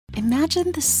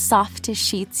Imagine the softest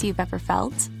sheets you've ever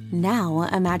felt. Now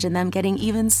imagine them getting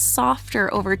even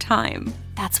softer over time.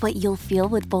 That's what you'll feel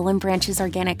with Boll & Branch's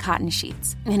organic cotton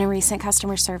sheets. In a recent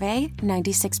customer survey,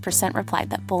 96% replied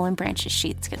that Boll & Branch's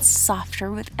sheets get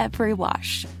softer with every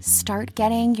wash. Start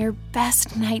getting your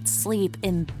best night's sleep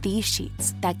in these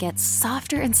sheets that get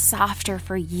softer and softer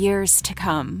for years to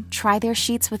come. Try their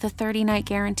sheets with a 30-night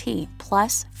guarantee,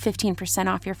 plus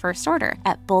 15% off your first order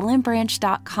at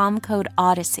bollandbranch.com code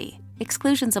Odyssey.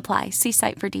 Exclusions apply. See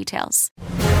site for details.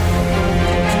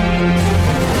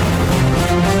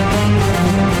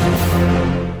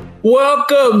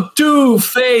 Welcome to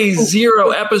Phase Zero,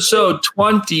 episode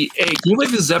 28. Can you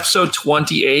believe this is episode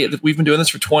 28? We've been doing this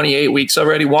for 28 weeks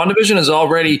already. WandaVision is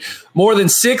already more than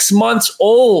 6 months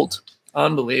old.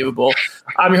 Unbelievable.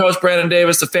 I'm your host, Brandon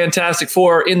Davis, the Fantastic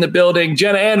Four in the building.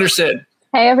 Jenna Anderson.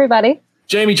 Hey, everybody.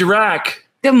 Jamie Jirac.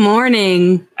 Good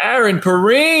morning. Aaron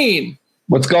Perrine.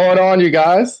 What's going on, you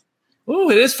guys?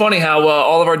 Ooh, it is funny how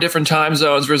all of our different time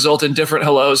zones result in different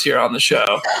hellos here on the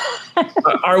show.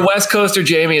 Our West Coaster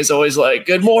Jamie is always like,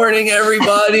 "Good morning,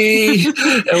 everybody."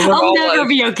 And I'll never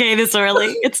be okay this early.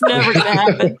 It's never going to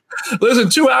happen. Listen,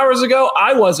 2 hours ago,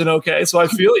 I wasn't okay, so I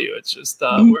feel you. It's just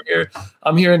we're here.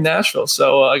 I'm here in Nashville,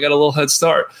 so I got a little head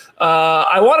start.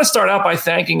 I want to start out by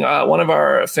thanking one of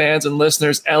our fans and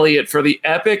listeners, Elliot, for the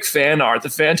epic fan art, the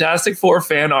Fantastic Four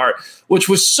fan art, which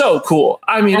was so cool.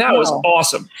 I mean, that was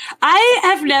awesome. I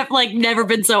have never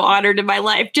been so honored in my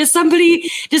life. Just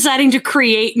somebody deciding to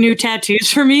create new tattoos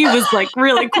for me was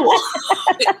really cool.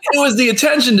 It was the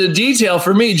attention to detail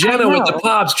for me. Jenna with the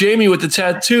pops, Jamie with the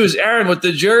tattoos, Aaron with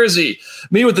the jersey,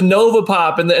 me with the Nova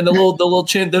pop and the little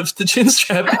chin, the chin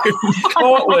strap.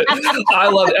 I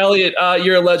love Elliot.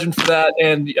 You're a legend for that,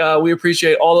 and we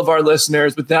appreciate all of our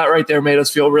listeners. But that right there made us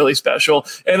feel really special.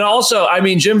 And also, I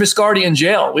mean, Jim Viscardi in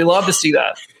jail. We love to see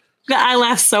that. I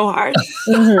laughed so hard.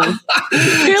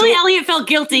 Clearly, Elliot felt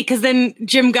guilty because then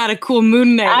Jim got a cool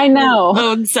Moon Knight. I know.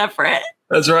 Own separate.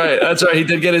 That's right. He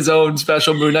did get his own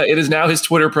special Moon Knight. It is now his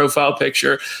Twitter profile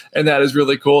picture, and that is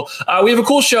really cool. We have a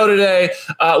cool show today.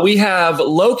 We have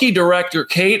Loki director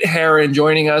Kate Herron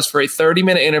joining us for a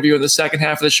 30-minute interview in the second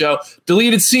half of the show.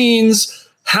 Deleted scenes,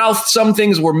 how some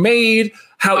things were made,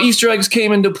 how Easter eggs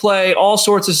came into play, all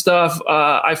sorts of stuff.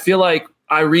 I feel like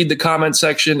I read the comment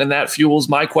section, and that fuels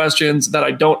my questions that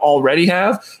I don't already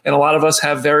have. And a lot of us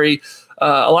have a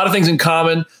lot of things in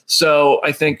common. So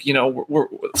I think,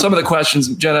 some of the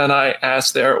questions Jenna and I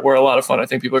asked there were a lot of fun. I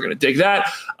think people are going to dig that.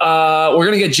 We're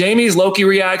going to get Jamie's Loki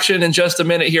reaction in just a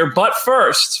minute here. But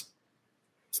first,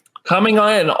 coming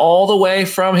in all the way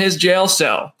from his jail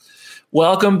cell,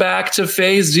 welcome back to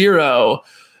Phase Zero,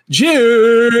 Jim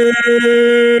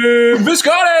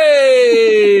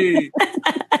Viscardi.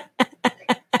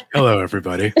 Hello,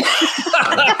 everybody.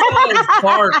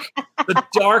 Dark, the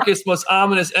darkest, most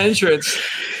ominous entrance.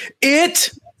 It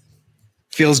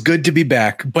feels good to be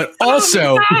back, but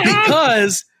also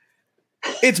because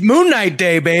it's Moon Knight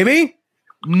Day, baby.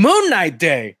 Moon Knight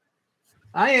Day.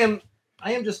 I'm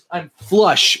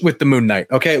flush with the Moon Knight.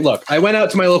 Okay, look, I went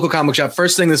out to my local comic shop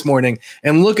first thing this morning,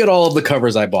 and look at all of the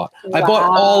covers I bought. Wow. I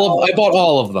bought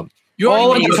all of them. You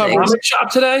all of the covers. Comic shop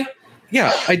today?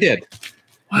 Yeah, I did.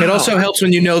 Wow. It also helps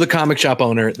when you know the comic shop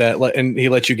owner and he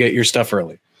lets you get your stuff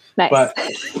early. Nice. But I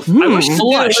wish you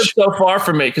lived so far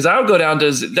from me because I would go down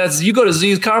to you go to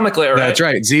Z's Comic Lair, right? That's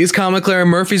right. Z's Comic Lair,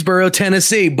 Murfreesboro,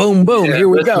 Tennessee. Boom, boom. Yeah, here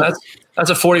we go. That's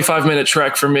a 45-minute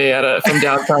trek for me from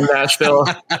downtown Nashville.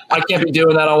 I can't be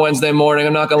doing that on Wednesday morning.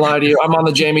 I'm not gonna lie to you. I'm on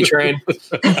the Jamie train.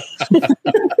 But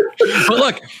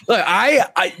look.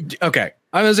 Okay.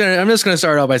 I'm just gonna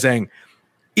start off by saying,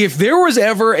 if there was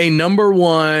ever a number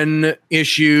one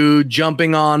issue,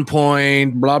 jumping on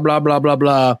point, blah, blah, blah, blah,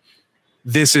 blah,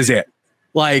 this is it.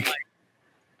 I've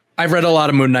read a lot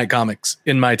of Moon Knight comics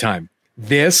in my time.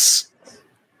 This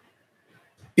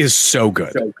is so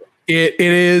good. It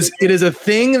is a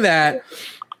thing that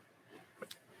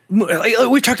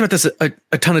we've talked about this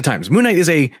a ton of times. Moon Knight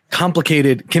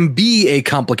can be a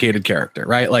complicated character,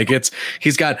 right?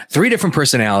 He's got 3 different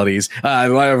personalities,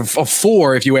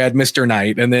 4 if you add Mr.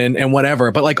 Knight and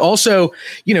whatever. But also,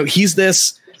 he's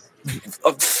this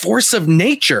force of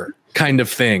nature kind of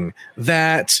thing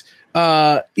that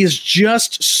is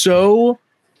just so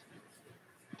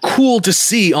cool to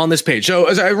see on this page.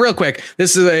 So real quick,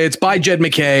 it's by Jed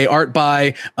McKay, art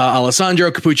by Alessandro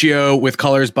Capuccio with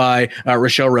colors by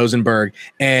Rochelle Rosenberg.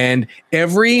 And I'm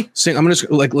gonna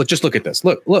just look at this.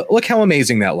 Look how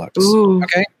amazing that looks. Ooh.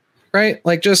 Okay, right?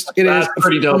 It That's is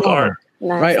pretty dope art.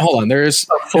 Nice. Right, hold on. There's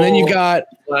and then you got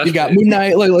Moon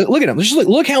Knight. Look at him. Just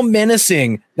look how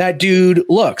menacing that dude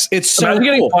looks. It's so Imagine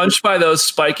cool. getting punched by those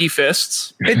spiky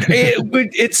fists.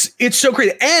 It's so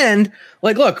crazy. And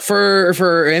like, look,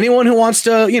 for anyone who wants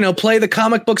to play the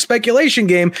comic book speculation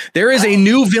game, there is a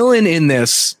new villain in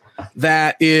this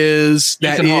that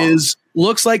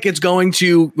looks like it's going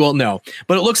to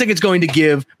but it looks like it's going to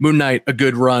give Moon Knight a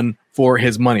good run for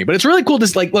his money. But it's really cool.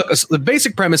 Just like, look, the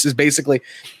basic premise is basically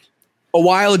a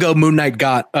while ago, Moon Knight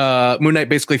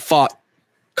basically fought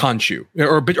Khonshu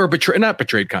or not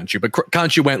betrayed Khonshu, but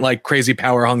Khonshu went like crazy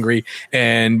power hungry,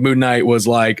 and Moon Knight was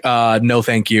like, no,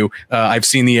 thank you. I've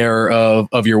seen the error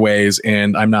of your ways,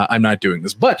 and I'm not doing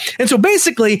this. And so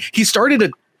basically he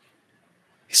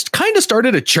kind of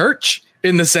started a church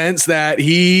in the sense that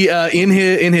he, in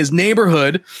his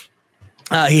neighborhood,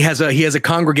 he has a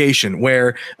congregation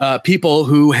where people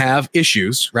who have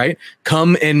issues, right,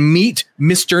 come and meet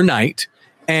Mr. Knight,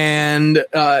 and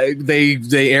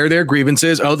they air their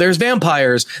grievances. Oh, there's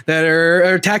vampires that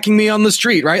are attacking me on the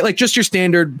street, right? Like just your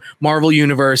standard Marvel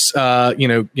universe,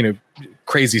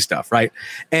 crazy stuff, right?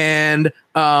 And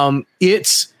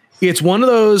it's one of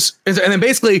those, and then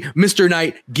basically Mr.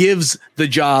 Knight gives the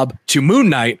job to Moon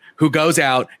Knight, who goes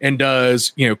out and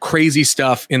does, crazy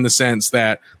stuff in the sense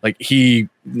that like he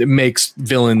makes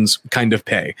villains kind of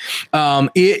pay.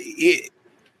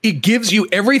 It gives you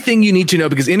everything you need to know,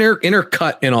 because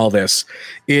intercut in all this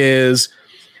is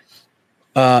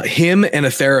him and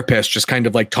a therapist just kind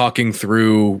of like talking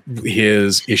through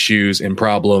his issues and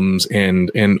problems and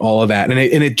all of that. And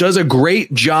it does a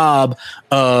great job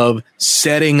of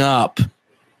setting up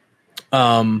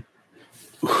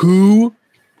who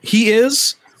he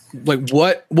is, like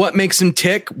what makes him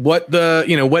tick, what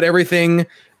everything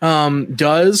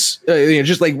does,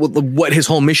 just like what his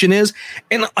whole mission is.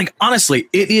 And like, honestly,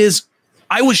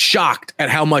 I was shocked at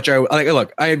how much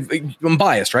I'm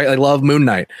biased, right? I love Moon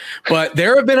Knight, but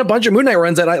there have been a bunch of Moon Knight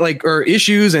runs that I like, or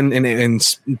issues and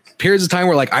periods of time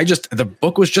where like the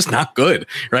book was just not good,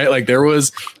 right? Like there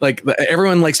was like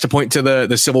everyone likes to point to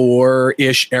the Civil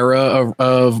War-ish era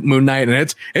of Moon Knight, and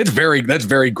that's very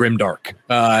grimdark,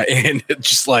 and it's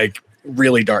just like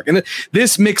really dark. And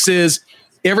this mixes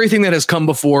everything that has come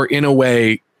before in a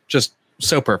way just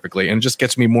so perfectly, and it just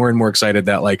gets me more and more excited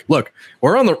that like, look,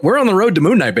 we're on the road to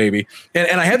Moon Knight, baby.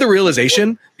 And I had the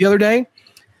realization the other day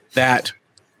that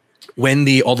when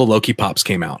all the Loki pops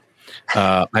came out,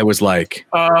 I was like,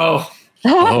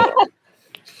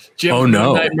 Jim, oh no,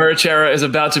 Moon Knight merch era is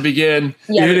about to begin.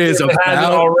 Yep. It is about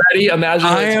already. Imagine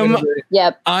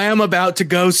I am about to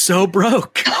go so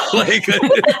broke. Like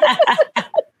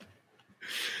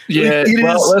yeah,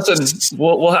 listen,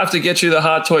 we'll have to get you the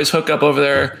Hot Toys hookup over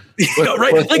there.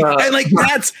 Right?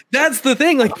 That's the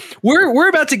thing. Like we're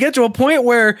about to get to a point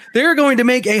where they're going to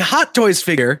make a Hot Toys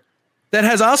figure that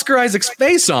has Oscar Isaac's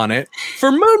face on it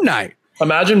for Moon Knight.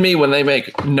 Imagine me when they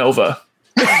make Nova.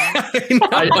 I'm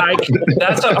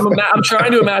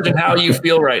trying to imagine how you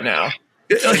feel right now.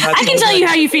 I can tell you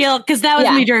how you feel, because that was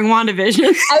me during WandaVision. I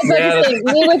was about to say,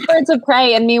 me with Birds of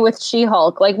Prey and me with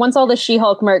She-Hulk. Like once all the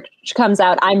She-Hulk merch comes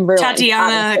out, I'm ruined.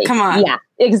 Tatiana, honestly. come on. Yeah,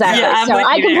 exactly. Yeah, so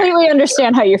I completely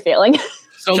understand how you're feeling.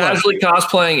 So casually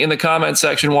cosplaying in the comment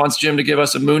section wants Jim to give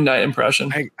us a Moon Knight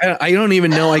impression. I don't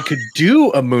even know I could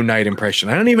do a Moon Knight impression.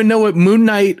 I don't even know what Moon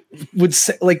Knight would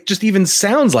say, like just even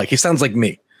sounds like. He sounds like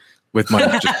me with my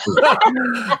because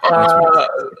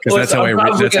that's how I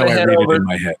read it in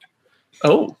my head.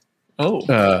 I'm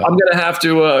gonna have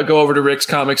to go over to Rick's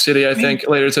Comic City, I think,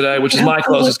 later today, which is my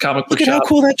closest comic book shop. Look at how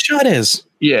cool that shot is.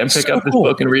 Yeah, and pick up this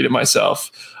book and read it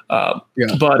myself. So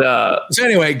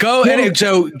anyway, go and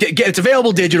it's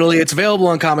available digitally. It's available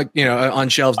on comic, on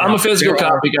shelves. I'm a physical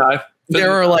copy guy.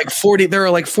 There are like 40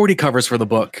 covers for the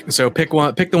book. So pick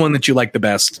the one that you like the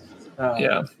best.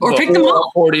 Or pick them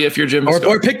all. 40 if you're Jim.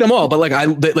 Or pick them all. But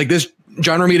like this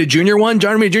John Romita Jr. one,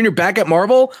 John Romita Jr. back at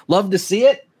Marvel. Love to see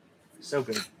it. So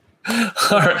good.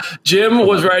 All right. Jim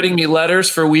was writing me letters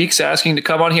for weeks asking to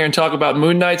come on here and talk about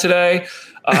Moon Knight today.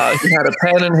 He had a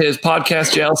pen in his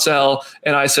podcast jail cell,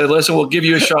 and I said, "Listen, we'll give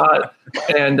you a shot."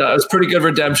 And it was pretty good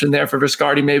redemption there for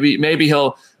Viscardi. Maybe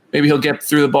he'll get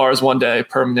through the bars one day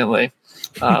permanently.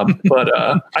 But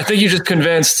I think you just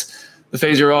convinced the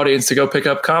Phaser audience to go pick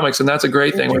up comics, and that's a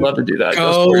great thing. We'd love to do that.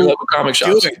 Go support your local comic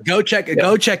shops. Go check it. Yeah.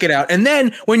 Go check it out. And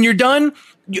then when you're done,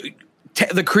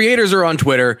 the creators are on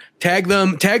Twitter. Tag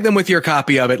them with your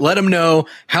copy of it. Let them know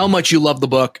how much you love the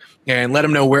book, and let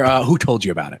them know who told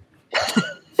you about it.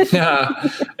 Yeah,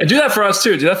 and do that for us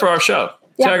too. Do that for our show.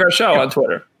 Yeah. Tag our show on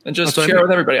Twitter. and just share it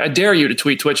with everybody. I dare you to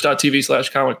tweet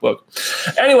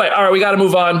twitch.tv/comicbook. Anyway, all right, we got to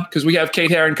move on because we have Kate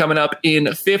Herron coming up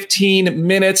in 15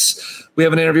 minutes. We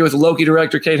have an interview with Loki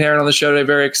director Kate Herron on the show today.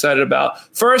 Very excited about.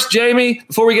 First, Jamie,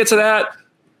 before we get to that,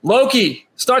 Loki,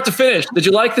 start to finish. Did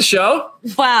you like the show?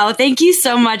 Wow. Thank you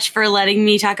so much for letting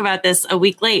me talk about this a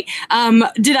week late.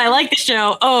 Did I like the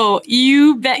show? Oh,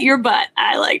 you bet your butt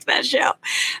I liked that show.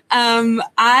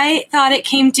 I thought it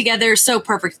came together so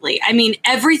perfectly. I mean,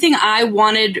 everything I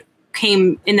wanted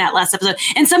came in that last episode.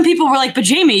 And some people were like, but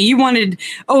Jamie, you wanted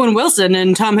Owen Wilson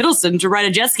and Tom Hiddleston to ride a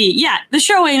jet ski. Yeah, the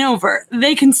show ain't over.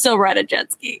 They can still ride a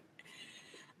jet ski.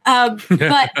 But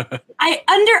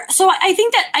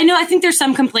I think there's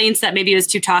some complaints that maybe it was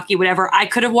too talky, whatever. I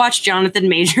could have watched Jonathan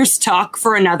Majors talk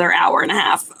for another hour and a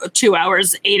half, 2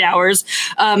 hours, 8 hours.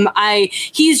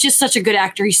 He's just such a good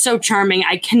actor. He's so charming.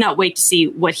 I cannot wait to see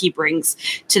what he brings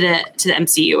to the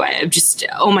MCU.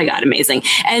 Oh my God, amazing.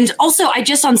 And also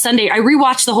on Sunday, I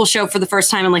rewatched the whole show for the first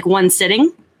time in like one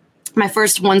sitting. My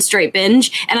first one straight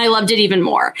binge, and I loved it even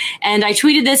more. And I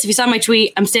tweeted this. If you saw my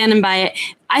tweet, I'm standing by it.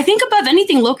 I think above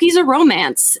anything, Loki's a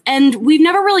romance. And we've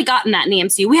never really gotten that in the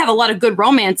MCU. We have a lot of good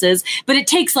romances, but it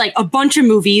takes like a bunch of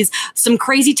movies, some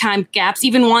crazy time gaps.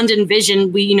 Even Wanda and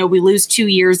Vision, we lose 2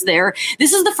 years there.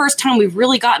 This is the first time we've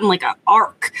really gotten like an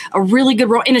arc, a really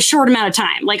good in a short amount of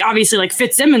time. Like obviously like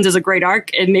Fitzsimmons is a great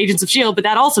arc in Agents of S.H.I.E.L.D., but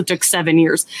that also took 7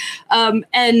 years.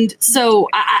 And so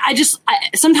I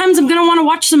sometimes I'm going to want to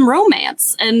watch some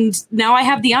romance, and now I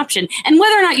have the option. And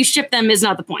whether or not you ship them is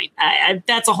not the point.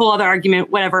 That's a whole other argument.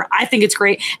 Whatever. I think it's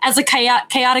great. As a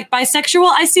chaotic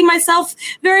bisexual, I see myself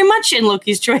very much in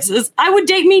Loki's choices. I would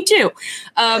date me too.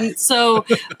 So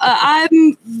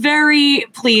I'm very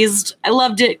pleased. I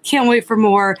loved it. Can't wait for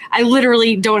more. I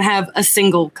literally don't have a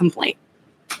single complaint.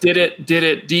 Did it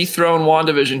dethrone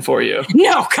WandaVision for you?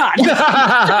 No, God.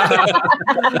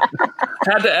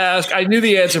 Had to ask. I knew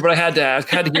the answer, but I had to ask.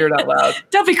 Had to hear it out loud.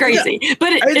 Don't be crazy.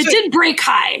 But it did break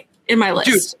high in my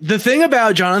list. Dude, the thing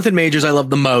about Jonathan Majors I love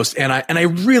the most, and I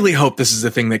really hope this is the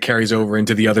thing that carries over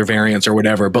into the other variants or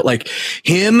whatever, but like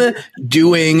him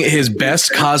doing his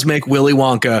best cosmic Willy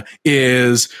Wonka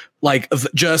is like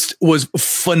just was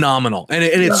phenomenal. And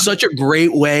it's such a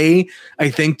great way, I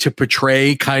think, to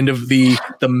portray kind of the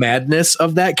madness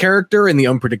of that character and the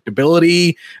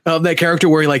unpredictability of that character,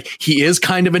 where he is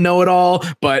kind of a know-it-all,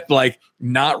 but like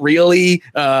not really.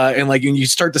 And like when you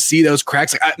start to see those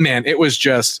cracks, man, it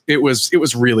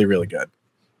was really, really good.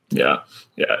 Yeah.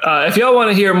 Yeah. If y'all want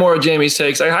to hear more of Jamie's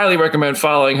takes, I highly recommend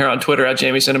following her on Twitter at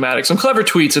Jamie Cinematic. Some clever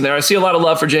tweets in there. I see a lot of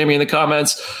love for Jamie in the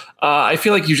comments. I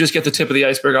feel like you just get the tip of the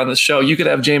iceberg on this show. You could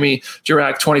have Jamie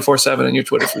Dirac 24/7 in your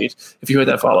Twitter feed if you hit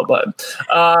that follow button.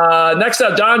 Next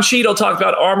up, Don Cheadle talked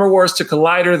about Armor Wars to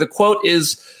Collider. The quote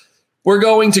is, "We're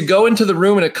going to go into the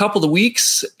room in a couple of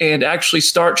weeks and actually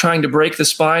start trying to break the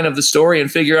spine of the story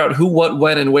and figure out who, what,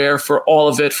 when, and where for all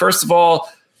of it." First of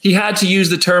all, he had to use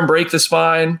the term break the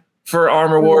spine for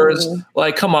Armor Wars.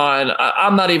 Like, come on.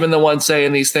 I'm not even the one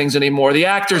saying these things anymore. The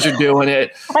actors are doing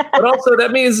it. But also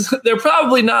that means they're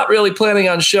probably not really planning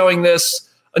on showing this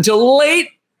until late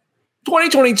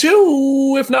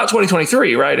 2022, if not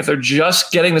 2023, right? If they're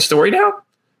just getting the story down.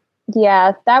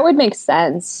 Yeah, that would make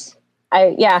sense.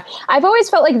 I've always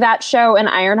felt like that show and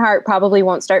Ironheart probably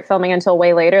won't start filming until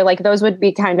way later. Like those would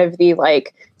be kind of the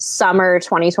like summer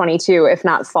 2022, if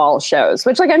not fall shows,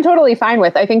 which like I'm totally fine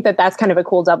with. I think that that's kind of a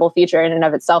cool double feature in and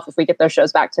of itself if we get those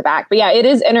shows back to back. But yeah, it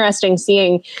is interesting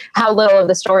seeing how little of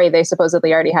the story they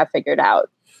supposedly already have figured out.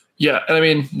 Yeah, and I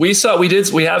mean, we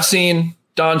have seen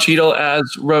Don Cheadle as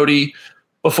Rhodey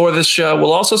before this show.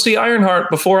 We'll also see Ironheart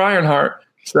before Ironheart.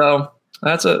 So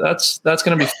that's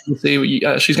going to be fun to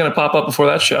see. She's going to pop up before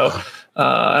that show.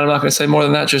 I'm not going to say more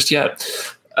than that just yet.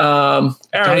 Aaron,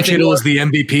 Don Cheadle is the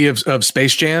MVP of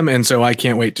Space Jam, and so I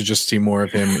can't wait to just see more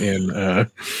of him in his own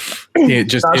show. He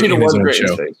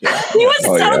was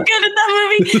so good in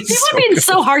that movie. People are being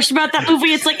so harsh about that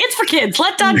movie. It's like, it's for kids.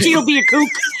 Let Don Cheadle be a kook.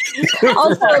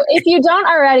 Also, if you don't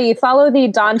already, follow the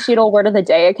Don Cheadle Word of the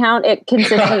Day account. It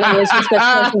consistently is just a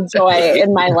source of joy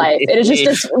in my life. It is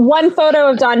just one photo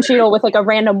of Don Cheadle with like a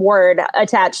random word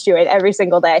attached to it every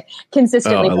single day.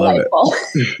 Consistently delightful.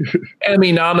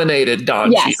 Emmy-nominated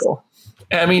Don Cheadle.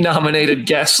 Emmy-nominated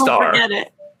guest star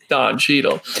Don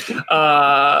Cheadle.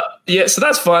 So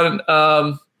that's fun.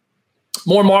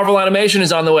 More Marvel animation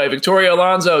is on the way. Victoria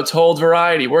Alonso told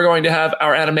Variety, "We're going to have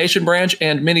our animation branch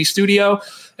and mini studio,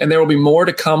 and there will be more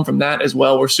to come from that as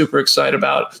well." We're super excited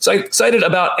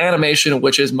about animation,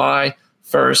 which is my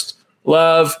first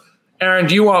love. Aaron,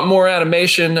 do you want more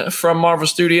animation from Marvel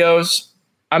Studios?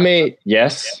 I mean,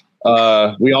 yes.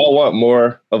 We all want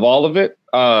more of all of it.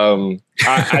 The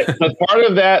part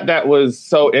of that was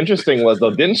so interesting was,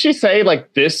 though, didn't she say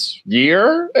like this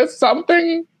year is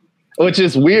something, which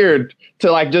is weird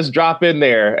to like just drop in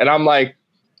there. And I'm like,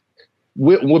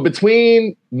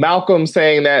 between Malcolm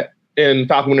saying that in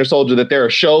Falcon Winter Soldier that there are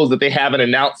shows that they haven't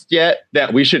announced yet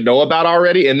that we should know about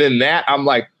already, and then that, I'm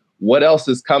like, what else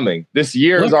is coming? This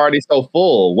year is already so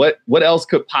full. What else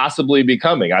could possibly be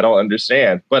coming? I don't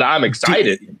understand, but I'm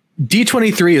excited.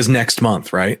 D23 is next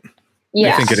month, right?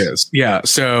 Yeah, I think it is. Yeah.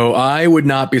 So I would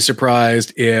not be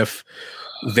surprised if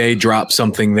they drop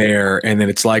something there and then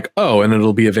it's like, oh, and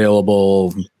it'll be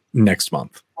available next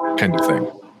month kind of thing.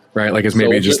 Right. Like it's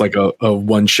maybe just like a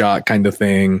one shot kind of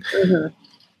thing,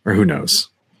 or who knows?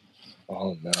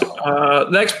 Oh no.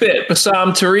 Next bit,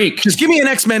 Bassam Tariq. Just give me an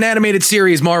X-Men animated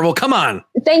series, Marvel. Come on.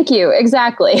 Thank you.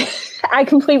 Exactly. I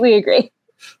completely agree.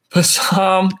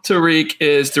 Bassam Tariq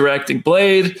is directing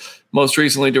Blade. Most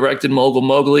recently directed Mogul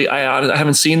Mowgli. I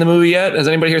haven't seen the movie yet. Has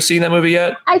anybody here seen that movie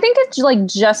yet? I think it's like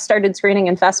just started screening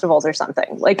in festivals or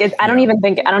something. Like I don't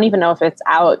even know if it's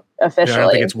out officially. Yeah, I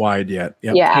don't think it's wide yet.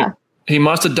 Yep. Yeah. He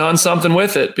must have done something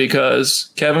with it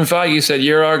because Kevin Feige said,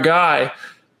 "You're our guy."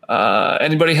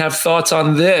 Anybody have thoughts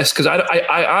on this? Because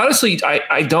I honestly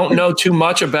don't know too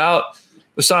much about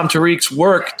Bassam Tariq's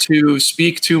work to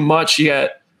speak too much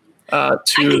yet. I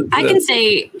can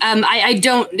say I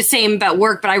don't say about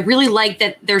work, but I really like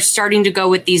that they're starting to go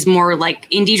with these more like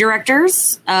indie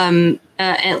directors,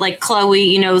 like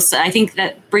Chloe. So I think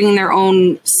that bringing their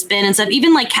own spin and stuff,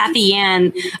 even like Kathy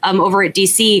Yan over at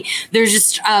DC, there's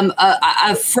just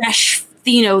a fresh.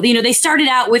 They started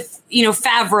out with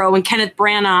Favreau and Kenneth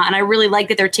Branagh, and I really like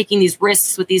that they're taking these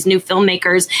risks with these new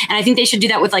filmmakers. And I think they should do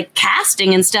that with like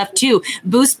casting and stuff too.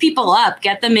 Boost people up,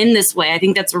 get them in this way. I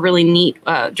think that's a really neat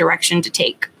direction to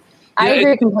take. I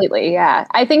agree completely. Yeah.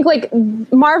 I think like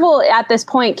Marvel at this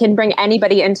point can bring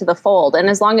anybody into the fold. And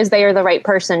as long as they are the right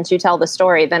person to tell the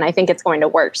story, then I think it's going to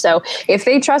work. So if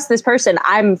they trust this person,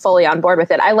 I'm fully on board with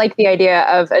it. I like the idea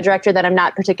of a director that I'm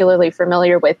not particularly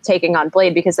familiar with taking on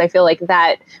Blade, because I feel like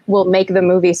that will make the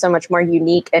movie so much more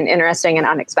unique and interesting and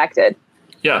unexpected.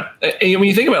 Yeah. And when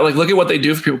you think about it, like, look at what they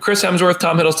do for people. Chris Hemsworth,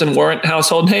 Tom Hiddleston weren't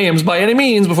household names by any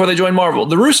means before they joined Marvel.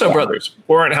 The Russo brothers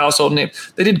weren't household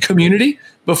names. They did Community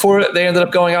before they ended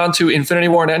up going on to Infinity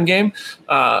War and Endgame.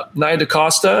 Nia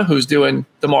DaCosta, who's doing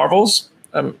the Marvels.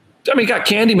 You got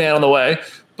Candyman on the way,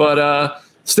 but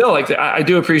still, like, I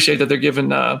do appreciate that they're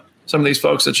giving some of these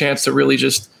folks a chance to really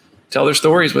just tell their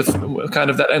stories with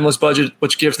kind of that endless budget,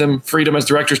 which gives them freedom as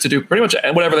directors to do pretty much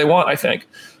whatever they want, I think,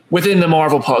 within the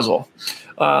Marvel puzzle.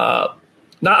 I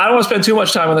don't want to spend too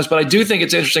much time on this, but I do think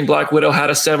it's interesting. Black Widow had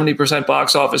a 70%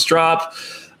 box office drop.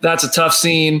 That's a tough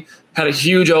scene. Had a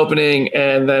huge opening,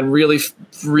 and then really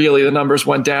the numbers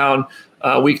went down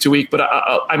week to week. But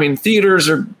I mean, theaters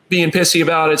are being pissy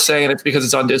about it, saying it's because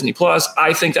it's on Disney Plus.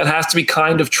 I think that has to be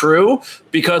kind of true,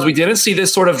 because we didn't see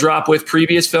this sort of drop with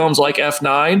previous films like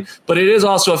F9. But it is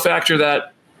also a factor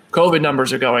that COVID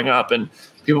numbers are going up, and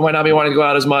people might not be wanting to go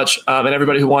out as much. And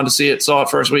everybody who wanted to see it saw it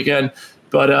first weekend.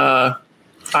 But I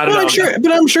don't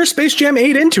know. I'm sure Space Jam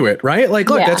ate into it, right? Like,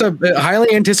 look, that's a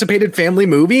highly anticipated family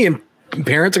movie, and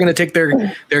parents are going to take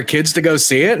their kids to go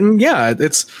see it. And yeah,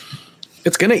 it's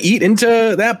going to eat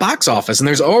into that box office. And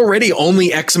there's already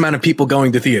only X amount of people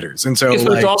going to theaters. And so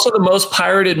it's also the most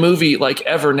pirated movie like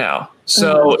ever now.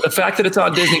 So the fact that it's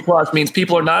on Disney Plus means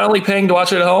people are not only paying to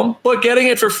watch it at home, but getting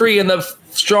it for free in the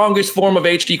strongest form of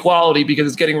HD quality, because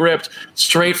it's getting ripped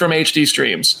straight from HD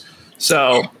streams.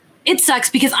 So it sucks,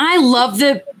 because I love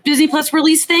the Disney Plus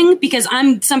release thing, because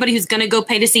I'm somebody who's going to go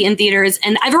pay to see in theaters,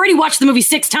 and I've already watched the movie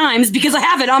 6 times because I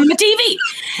have it on my TV,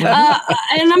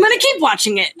 and I'm going to keep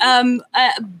watching it.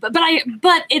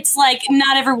 But it's like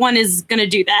not everyone is going to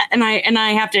do that, and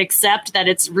I have to accept that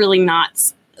it's really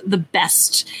not the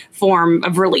best form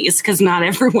of release, because not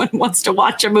everyone wants to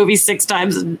watch a movie 6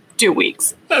 times in 2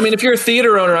 weeks. I mean, if you're a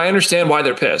theater owner, I understand why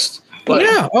they're pissed. But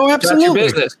yeah,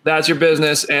 absolutely. That's your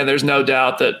business, and there's no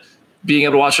doubt that being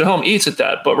able to watch at home eats at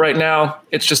that. But right now,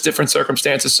 it's just different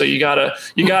circumstances. So you gotta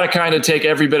kind of take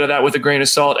every bit of that with a grain of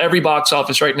salt. Every box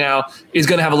office right now is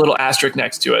going to have a little asterisk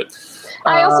next to it.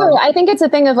 I think it's a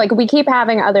thing of like, we keep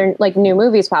having other like new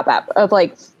movies pop up, of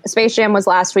like Space Jam was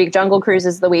last week, Jungle Cruise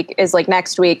is like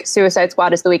next week, Suicide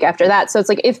Squad is the week after that. So it's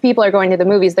like, if people are going to the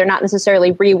movies, they're not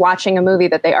necessarily rewatching a movie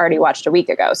that they already watched a week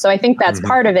ago. So I think that's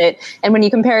part of it. And when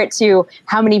you compare it to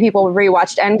how many people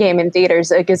rewatched Endgame in theaters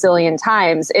a gazillion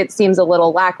times, it seems a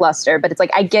little lackluster, but it's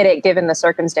like, I get it given the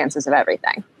circumstances of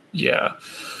everything. Yeah.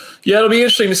 It'll be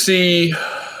interesting to see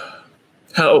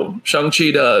how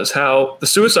Shang-Chi does, how the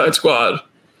Suicide Squad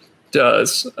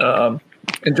does.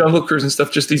 and Jungle Cruise and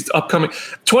stuff, just these upcoming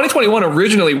 2021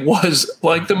 originally was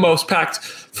like the most packed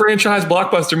franchise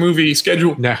blockbuster movie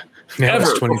schedule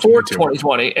ever before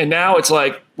 2020. And now it's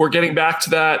like, we're getting back to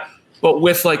that, but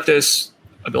with like this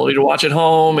ability to watch at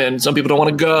home, and some people don't want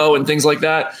to go and things like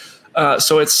that.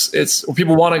 So it's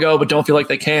people want to go, but don't feel like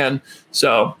they can.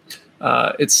 So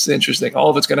it's interesting. All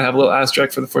of it's going to have a little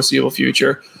asterisk for the foreseeable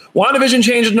future. WandaVision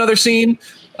changed another scene.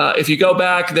 If you go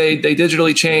back, they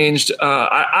digitally changed.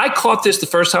 I caught this the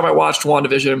first time I watched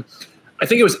WandaVision. I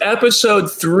think it was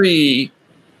episode 3.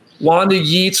 Wanda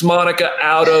yeets Monica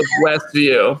out of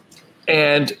Westview,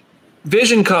 and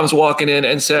Vision comes walking in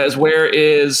and says, "Where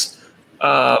is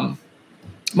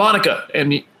Monica?"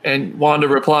 And Wanda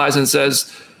replies and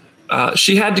says,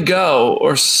 she had to go,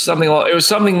 or something. It was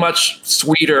something much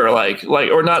sweeter, like,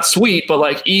 or not sweet, but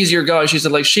like easier going. She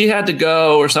said like she had to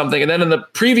go or something. And then in the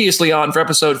previously on for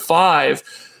episode 5,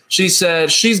 she said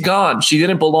she's gone. She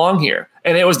didn't belong here.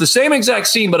 And it was the same exact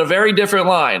scene, but a very different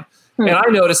line. And I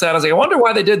noticed that. I was like, I wonder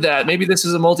why they did that. Maybe this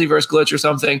is a multiverse glitch or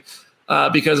something.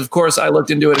 Because of course I looked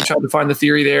into it and tried to find the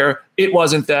theory there. It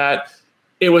wasn't that.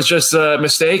 It was just a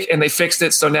mistake, and they fixed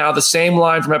it. So now the same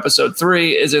line from episode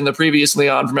 3 is in the previously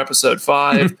on from episode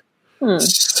 5.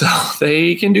 So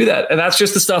they can do that. And that's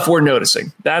just the stuff we're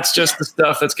noticing. That's just the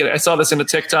stuff that's getting. I saw this in a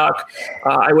TikTok.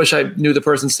 I wish I knew the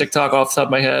person's TikTok off the top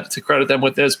of my head to credit them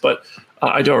with this, but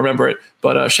I don't remember it.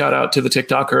 But shout out to the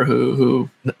TikToker who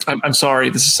I'm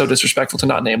sorry, this is so disrespectful to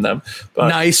not name them. But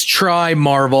nice try,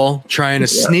 Marvel, trying to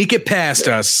sneak it past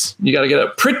us. You got to get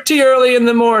up pretty early in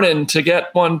the morning to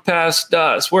get one past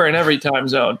us. We're in every time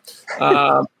zone.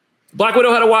 Black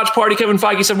Widow had a watch party. Kevin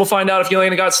Feige said we'll find out if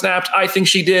Yelena got snapped. I think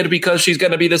she did because she's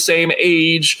going to be the same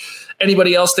age.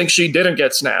 Anybody else think she didn't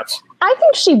get snapped? I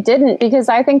think she didn't, because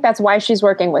I think that's why she's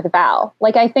working with Val.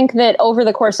 Like, I think that over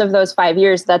the course of those 5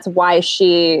 years, that's why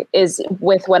she is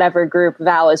with whatever group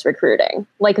Val is recruiting.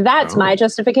 Like, that's my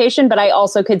justification, but I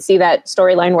also could see that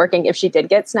storyline working if she did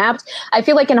get snapped. I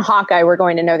feel like in Hawkeye, we're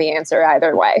going to know the answer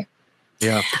either way.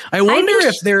 Yeah. I wonder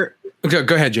if they're... Okay,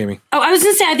 go ahead, Jamie. Oh, I was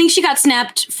going to say, I think she got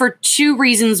snapped for 2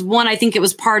 reasons. One, I think it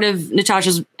was part of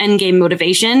Natasha's endgame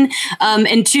motivation.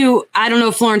 And 2, I don't know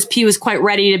if Florence Pugh was quite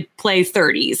ready to play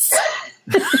 30s.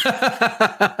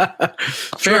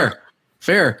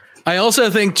 Fair. I also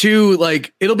think, too,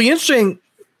 like, it'll be interesting.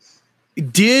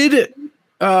 Did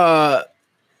Val,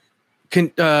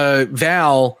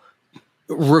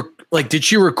 did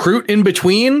she recruit in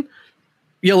between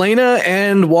Yelena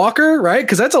and Walker, right?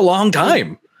 Because that's a long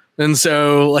time. And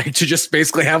so, like, to just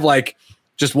basically have like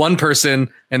just one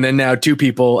person and then now 2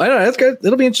 people, I don't know. That's good.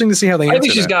 It'll be interesting to see how they answer. I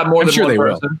think she's got more than one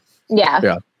person.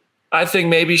 Yeah. I think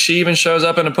maybe she even shows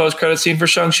up in a post-credit scene for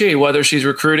Shang-Chi, whether she's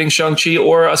recruiting Shang-Chi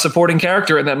or a supporting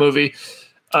character in that movie.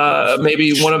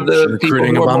 Maybe one of the people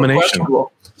who are more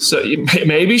questionable. So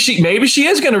maybe she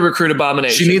is going to recruit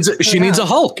Abomination. She needs a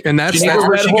Hulk, and that's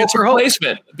where she gets her Hulk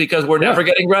replacement, because we're never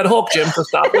getting Red Hulk, Jim. So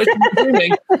stop wasting your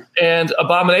dreaming. And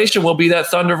Abomination will be that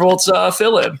Thunderbolts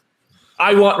fill-in.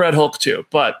 I want Red Hulk too,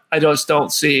 but I just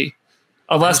don't see,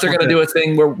 unless they're going to do a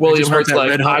thing where William Hurt's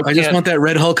like, I just want that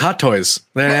Red Hulk Hot Toys.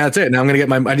 That's it. Now I'm going to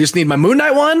get I just need my Moon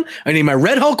Knight one. I need my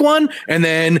Red Hulk one. And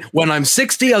then when I'm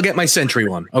 60, I'll get my Sentry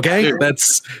one. Okay. Dude,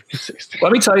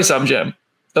 let me tell you something, Jim.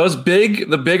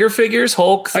 The bigger figures,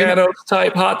 Hulk, Thanos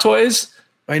type Hot Toys,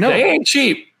 I know they ain't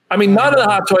cheap. I mean, none of the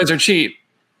Hot Toys are cheap,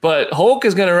 but Hulk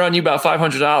is going to run you about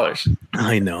 $500.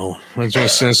 I know. I'm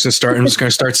just going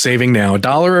to start saving now.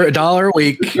 $1 a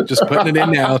week, just putting it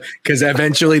in now, because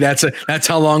eventually that's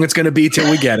how long it's going to be till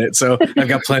we get it. So I've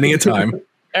got plenty of time.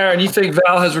 Aaron, you think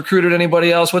Val has recruited anybody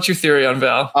else? What's your theory on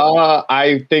Val?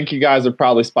 I think you guys are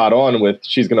probably spot on with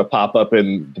she's going to pop up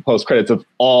in the post credits of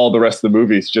all the rest of the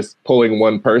movies, just pulling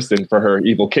one person for her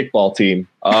evil kickball team.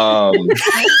 I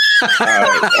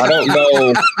don't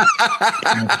know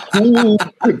who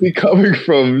could be coming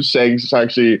from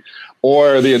Shang-Chi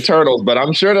or the Eternals, but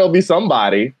I'm sure there'll be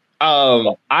somebody.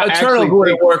 Eternals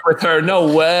wouldn't work with her.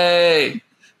 No way.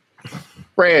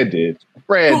 Brandon,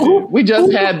 we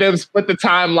just had them split the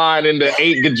timeline into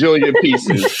 8 gajillion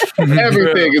pieces.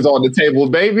 Everything is on the table,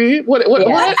 baby. What?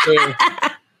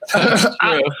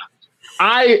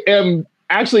 I am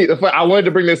actually, I wanted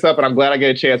to bring this up, and I'm glad I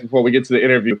get a chance before we get to the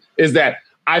interview, is that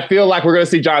I feel like we're going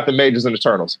to see Jonathan Majors in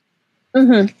Eternals.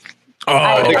 Mm-hmm.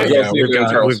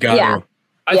 We've got him.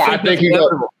 I think he's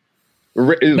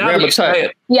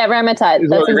Ramatut. Yeah, Ramatut.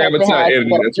 That's exactly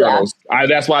in Eternals.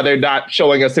 That's why they're not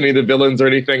showing us any of the villains or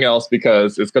anything else,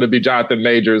 because it's going to be Jonathan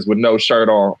Majors with no shirt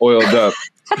on, oiled up,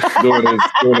 doing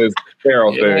his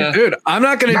Feral thing. Dude, I'm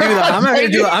not gonna do that. I'm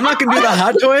not gonna do the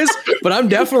hot toys, but I'm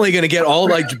definitely gonna get all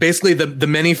like basically the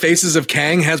many faces of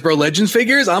Kang Hasbro Legends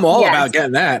figures. I'm all about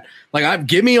getting that. Like,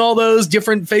 give me all those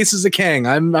different faces of Kang.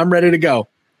 I'm ready to go.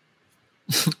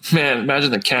 Man, imagine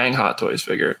the Kang Hot Toys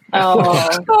figure.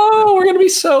 Oh, We're gonna be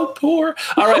so poor.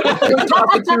 All right, let's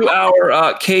talk to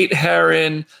our Kate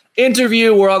Herron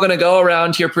interview. We're all going to go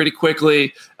around here pretty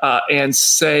quickly and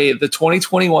say the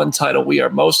 2021 title we are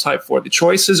most hyped for. The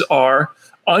choices are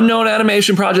Unknown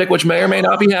Animation Project, which may or may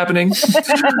not be happening,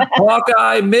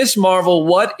 Hawkeye, Miss Marvel,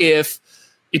 What If,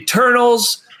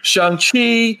 Eternals,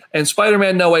 Shang-Chi, and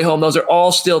Spider-Man No Way Home. Those are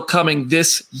all still coming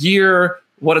this year.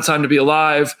 What a time to be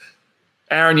alive.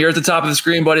 Aaron, you're at the top of the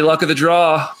screen, buddy. Luck of the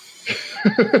draw.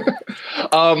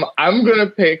 I'm going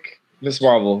to pick Miss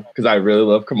Marvel because I really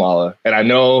love Kamala. And I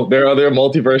know there are other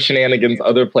multiverse shenanigans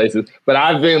other places, but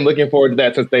I've been looking forward to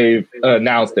that since they've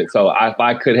announced it. So if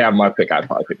I could have my pick, I'd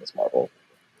probably pick Miss Marvel.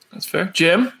 That's fair.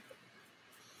 Jim?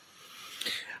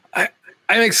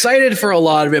 I'm excited for a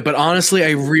lot of it, but honestly,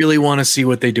 I really want to see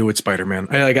what they do with Spider-Man.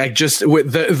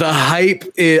 With the hype.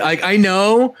 I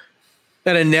know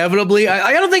that inevitably,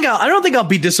 I don't think I'll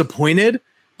be disappointed.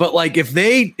 But like if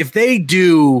they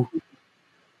do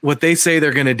what they say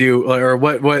they're going to do, or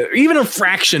what even a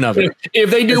fraction of it,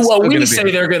 if they do what we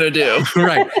say they're going to do,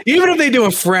 right? Even if they do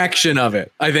a fraction of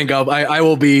it, I think I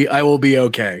will be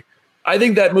okay. I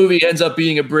think that movie ends up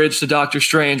being a bridge to Doctor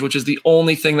Strange, which is the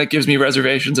only thing that gives me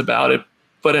reservations about it.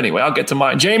 But anyway, I'll get to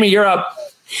mine. Jamie, you're up.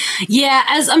 Yeah,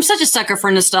 as I'm such a sucker for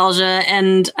nostalgia,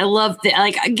 and I love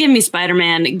give me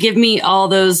Spider-Man, give me all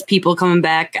those people coming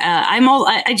back. I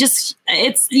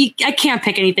can't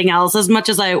pick anything else as much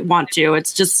as I want to.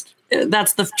 It's just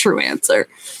that's the true answer.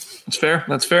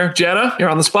 That's fair. Jenna, you're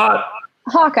on the spot.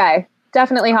 Hawkeye.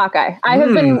 Definitely Hawkeye.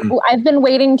 I've been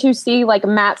waiting to see like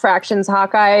Matt Fraction's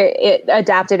Hawkeye it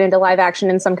adapted into live action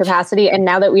in some capacity, and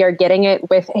now that we are getting it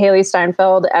with Haley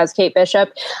Steinfeld as Kate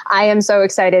Bishop, I am so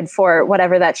excited for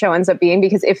whatever that show ends up being,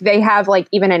 because if they have like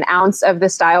even an ounce of the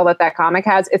style that comic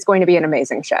has, it's going to be an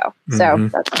amazing show. So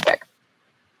that's my pick.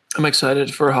 I'm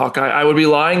excited for Hawkeye. I would be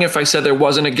lying if I said there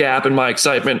wasn't a gap in my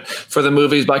excitement for the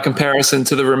movies by comparison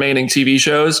to the remaining TV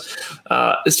shows.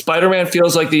 Spider-Man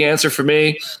feels like the answer for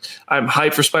me. I'm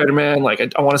hyped for Spider-Man. Like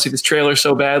I want to see this trailer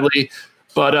so badly.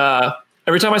 But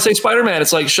every time I say Spider-Man,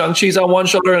 it's like Shang-Chi's on one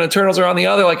shoulder and Eternals are on the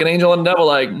other, like an angel and a devil.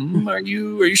 Like, are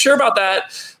you sure about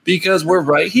that? Because we're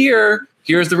right here.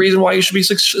 Here's the reason why you should be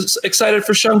excited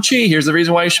for Shang-Chi. Here's the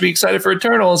reason why you should be excited for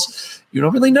Eternals. You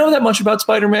don't really know that much about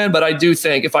Spider-Man, but I do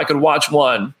think if I could watch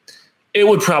one, it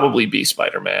would probably be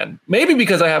Spider-Man. Maybe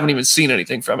because I haven't even seen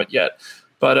anything from it yet.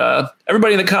 But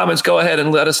everybody in the comments, go ahead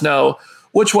and let us know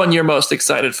which one you're most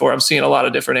excited for. I'm seeing a lot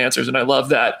of different answers, and I love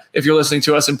that. If you're listening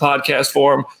to us in podcast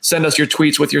form, send us your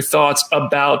tweets with your thoughts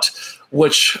about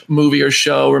which movie or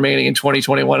show remaining in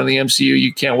 2021 in the MCU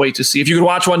you can't wait to see. If you could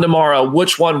watch one tomorrow,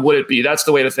 which one would it be? That's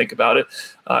the way to think about it.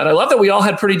 And I love that we all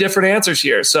had pretty different answers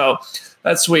here. So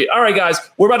that's sweet. All right, guys,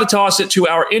 we're about to toss it to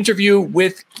our interview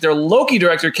with their Loki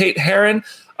director, Kate Herron.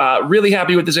 Really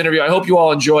happy with this interview. I hope you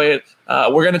all enjoy it.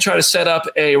 We're going to try to set up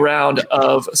a round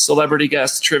of celebrity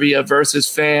guest trivia versus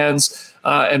fans.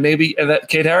 And that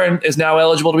Kate Herron is now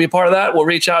eligible to be a part of that. We'll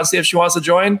reach out and see if she wants to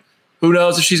join. Who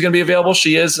knows if she's going to be available?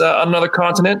 She is on another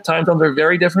continent. Time zones are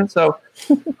very different. So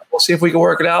we'll see if we can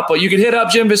work it out. But you can hit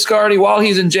up Jim Viscardi while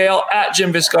he's in jail at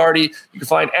Jim Viscardi. You can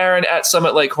find Aaron at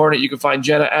Summit Lake Hornet. You can find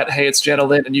Jenna at Hey It's Jenna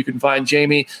Lynn. And you can find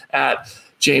Jamie at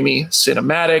Jamie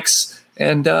Cinematics.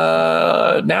 And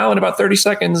now in about 30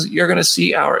 seconds, you're going to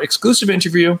see our exclusive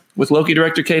interview with Loki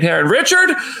director Kate Herron.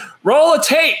 Richard, roll a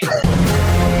tape.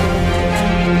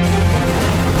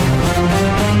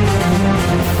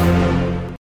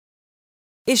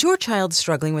 Is your child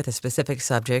struggling with a specific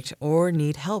subject or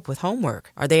need help with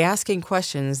homework? Are they asking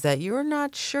questions that you're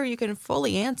not sure you can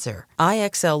fully answer?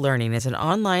 IXL Learning is an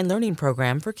online learning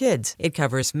program for kids. It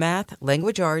covers math,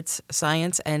 language arts,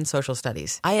 science, and social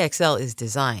studies. IXL is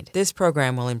designed. This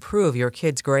program will improve your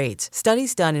kids' grades.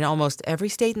 Studies done in almost every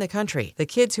state in the country. The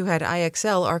kids who had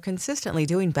IXL are consistently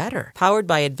doing better. Powered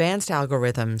by advanced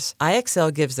algorithms,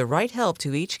 IXL gives the right help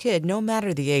to each kid no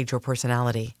matter the age or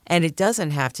personality. And it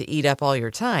doesn't have to eat up all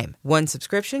your time. One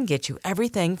subscription gets you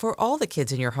everything for all the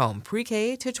kids in your home,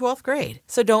 pre-K to 12th grade.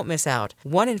 So don't miss out.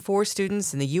 1 in 4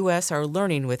 students in the U.S. are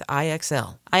learning with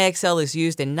IXL. IXL is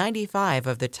used in 95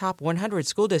 of the top 100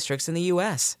 school districts in the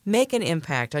U.S. Make an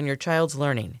impact on your child's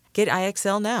learning. Get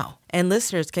IXL now. And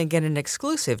listeners can get an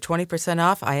exclusive 20%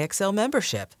 off IXL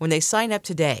membership when they sign up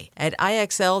today at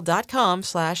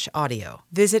IXL.com/audio.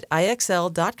 Visit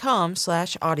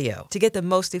IXL.com/audio to get the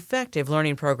most effective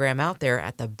learning program out there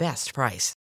at the best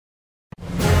price.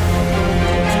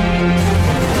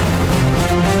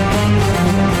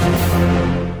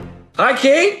 Hi,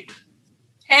 Kate.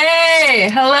 Hey,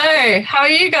 hello. How are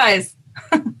you guys?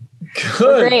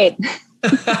 Good. Great.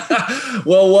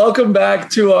 Well, welcome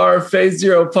back to our Phase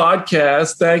Zero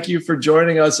podcast. Thank you for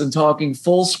joining us and talking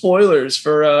full spoilers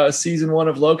for season 1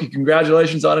 of Loki.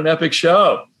 Congratulations on an epic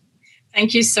show.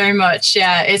 Thank you so much.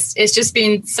 Yeah, it's just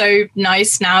been so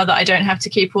nice now that I don't have to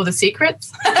keep all the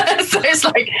secrets. So it's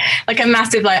like a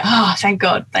massive thank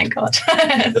God.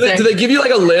 Do they give you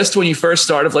like a list when you first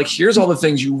start of like, here's all the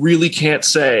things you really can't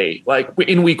say, like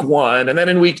in week 1 and then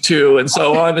in week 2 and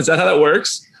so on? Is that how that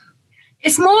works?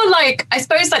 It's more like, I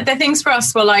suppose like the things for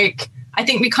us were like, I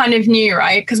think we kind of knew,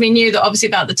 right? Because we knew that obviously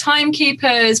about the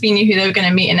timekeepers, we knew who they were going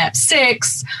to meet in Ep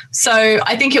 6. So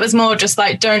I think it was more just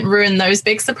like, don't ruin those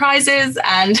big surprises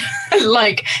and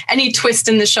like any twist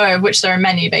in the show, of which there are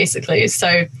many basically.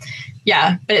 So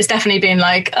yeah, but it's definitely been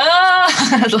like,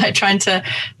 like trying to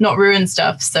not ruin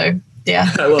stuff. So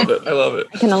yeah. I love it.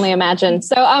 I can only imagine.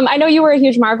 So I know you were a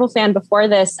huge Marvel fan before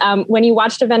this. When you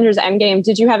watched Avengers Endgame,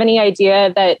 did you have any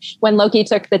idea that when Loki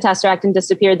took the Tesseract and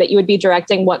disappeared, that you would be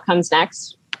directing what comes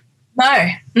next? No,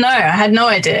 I had no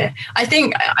idea. I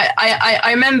think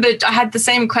I remembered I had the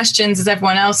same questions as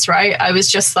everyone else, right? I was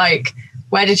just like,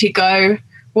 where did he go?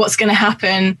 What's going to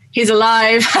happen? He's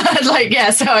alive. So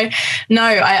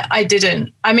I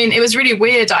didn't. I mean, it was really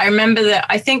weird. I remember that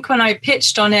I think when I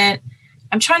pitched on it,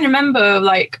 I'm trying to remember,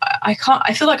 like, I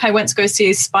feel like I went to go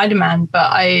see Spider-Man,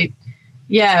 but I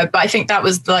think that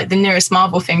was like the nearest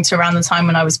Marvel thing to around the time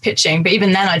when I was pitching. But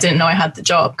even then I didn't know I had the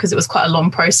job because it was quite a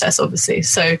long process, obviously.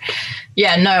 So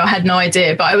yeah, no, I had no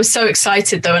idea, but I was so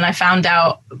excited though. And I found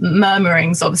out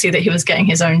murmurings, obviously, that he was getting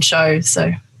his own show.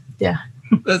 So yeah.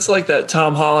 That's like that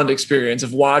Tom Holland experience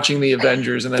of watching the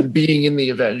Avengers and then being in the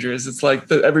Avengers. It's like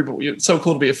everybody. It's so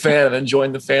cool to be a fan and then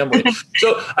join the family.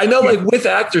 So I know, like with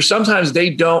actors, sometimes they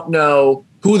don't know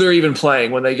who they're even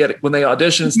playing when they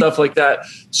audition and stuff like that.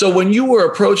 So when you were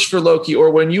approached for Loki, or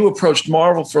when you approached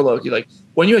Marvel for Loki, like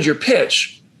when you had your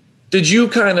pitch, did you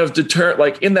kind of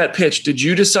like in that pitch, did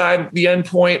you decide the end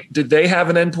point? Did they have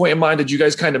an end point in mind? Did you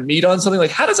guys kind of meet on something?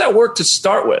 Like, how does that work to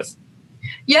start with?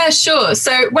 Yeah, sure.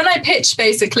 So when I pitched,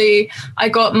 basically, I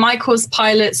got Michael's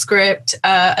pilot script,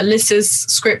 Alyssa's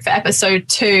script for episode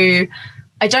 2.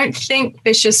 I don't think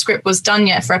Bishop's script was done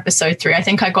yet for episode 3. I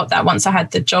think I got that once I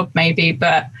had the job, maybe.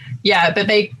 But yeah, I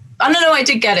don't know, I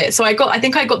did get it. So I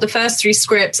think I got the first 3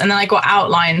 scripts, and then I got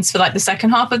outlines for like the second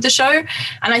half of the show.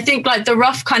 And I think like the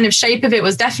rough kind of shape of it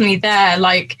was definitely there.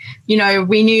 Like, you know,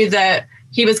 we knew that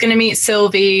he was going to meet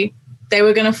Sylvie, they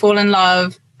were going to fall in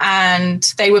love, and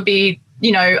they would be,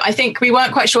 you know, I think we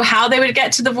weren't quite sure how they would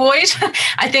get to the void.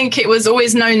 I think it was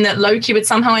always known that Loki would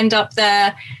somehow end up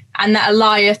there and that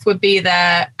Alioth would be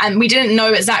there. And we didn't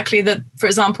know exactly that, for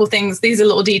example, these are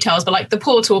little details, but like the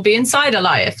portal will be inside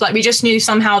Alioth. Like we just knew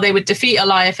somehow they would defeat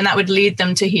Alioth and that would lead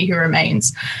them to He Who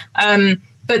Remains.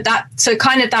 But so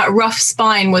kind of that rough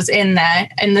spine was in there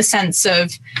in the sense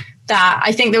of that.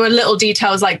 I think there were little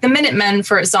details like the Minutemen,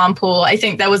 for example. I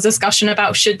think there was discussion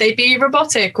about should they be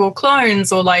robotic or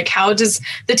clones, or like how does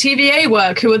the TVA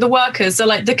work? Who are the workers? So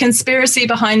like the conspiracy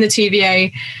behind the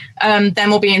TVA, then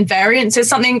will be invariants is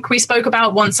something we spoke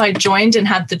about once I joined and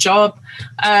had the job.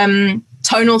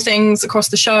 Tonal things across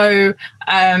the show.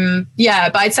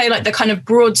 But I'd say like the kind of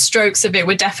broad strokes of it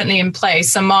were definitely in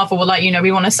place. So Marvel were like, you know,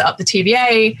 we want to set up the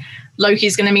TVA.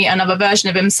 Loki's going to meet another version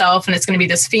of himself, and it's going to be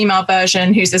this female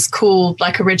version who's this cool,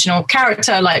 like original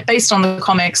character, like based on the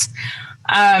comics.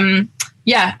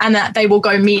 And that they will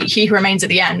go meet He Who Remains at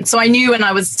the end. So I knew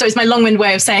so it's my long-winded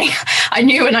way of saying, I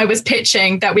knew when I was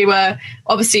pitching that we were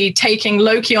obviously taking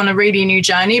Loki on a really new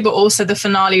journey, but also the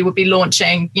finale would be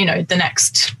launching, you know,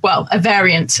 a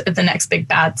variant of the next big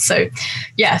bad. So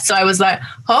yeah, so I was like,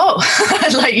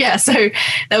 so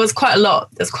there was quite a lot.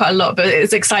 But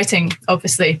it's exciting,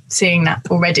 obviously, seeing that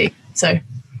already. So.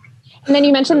 And then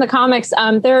you mentioned the comics.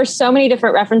 There are so many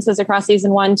different references across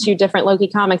season 1 to different Loki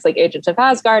comics like Agents of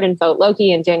Asgard and Vote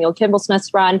Loki and Daniel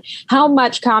Kibblesmith's run. How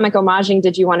much comic homaging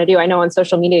did you want to do? I know on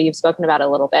social media you've spoken about it a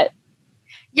little bit.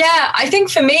 Yeah, I think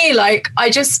for me, like,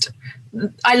 I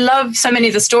love so many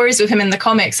of the stories with him in the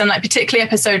comics, and like particularly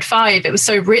episode 5, it was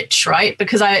so rich, right?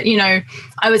 Because I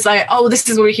was like, oh, this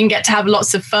is where we can get to have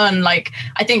lots of fun. Like,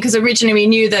 I think because originally we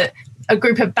knew that a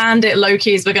group of bandit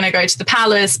Lokis were going to go to the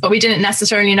palace, but we didn't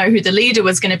necessarily know who the leader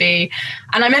was going to be.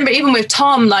 And I remember even with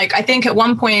Tom, like, I think at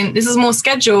one point, this is more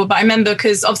scheduled, but I remember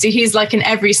because obviously he's like in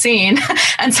every scene.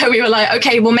 And so we were like,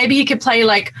 okay, well, maybe he could play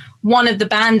like one of the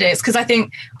bandits. Because I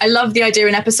think I love the idea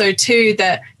in episode 2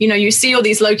 that, you know, you see all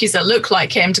these Lokis that look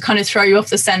like him to kind of throw you off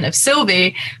the scent of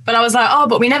Sylvie. But I was like, oh,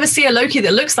 but we never see a Loki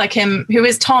that looks like him, who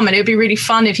is Tom. And it would be really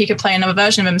fun if he could play another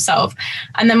version of himself.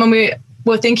 And then when we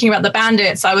were thinking about the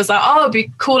bandits, I was like, oh, it'd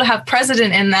be cool to have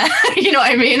President in there. You know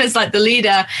what I mean? As like the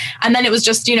leader. And then it was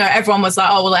just, you know, everyone was like,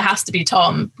 oh, well, it has to be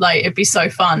Tom. Like, it'd be so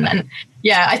fun. And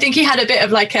yeah, I think he had a bit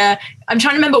of like I'm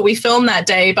trying to remember what we filmed that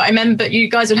day, but I remember you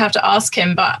guys would have to ask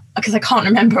him, but because I can't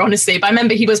remember honestly, but I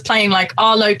remember he was playing like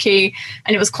our Loki,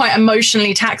 and it was quite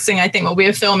emotionally taxing, I think, what we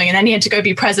were filming. And then he had to go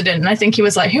be president. And I think he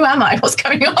was like, who am I? What's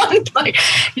going on? Like,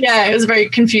 yeah, it was a very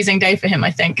confusing day for him,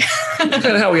 I think. Kind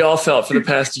of how we all felt for the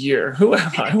past year. Who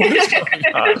am I? What is going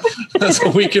on? That's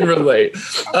what we can relate.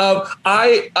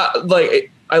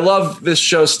 I love this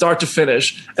show start to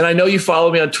finish. And I know you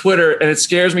follow me on Twitter, and it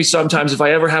scares me sometimes if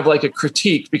I ever have like a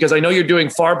critique, because I know you're doing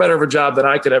far better of a job than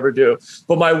I could ever do.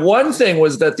 But my one thing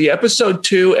was that the episode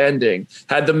 2 ending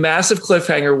had the massive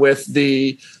cliffhanger with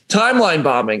the timeline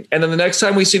bombing. And then the next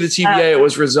time we see the TVA, it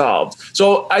was resolved.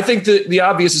 So I think the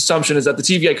obvious assumption is that the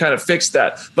TVA kind of fixed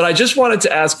that. But I just wanted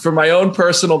to ask for my own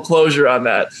personal closure on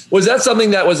that. Was that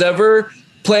something that was ever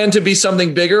planned to be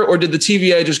something bigger, or did the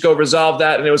TVA just go resolve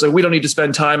that and it was like, we don't need to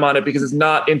spend time on it because it's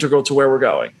not integral to where we're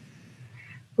going?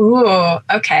 Ooh,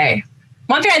 okay.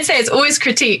 One thing I'd say is always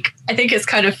critique. I think it's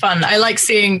kind of fun. I like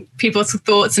seeing people's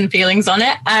thoughts and feelings on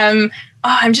it.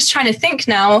 I'm just trying to think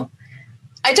now.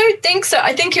 I don't think so.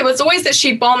 I think it was always that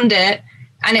she bombed it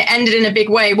and it ended in a big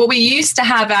way. What we used to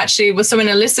have actually was, so in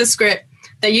Alyssa's script,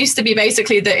 there used to be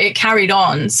basically that it carried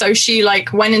on. So she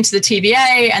like went into the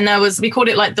TVA, and we called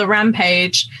it like the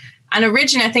rampage. And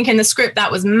originally, I think in the script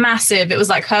that was massive. It was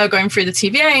like her going through the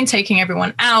TVA and taking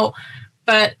everyone out.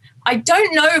 But I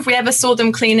don't know if we ever saw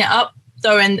them clean it up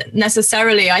though. And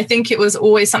necessarily, I think it was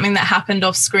always something that happened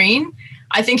off screen.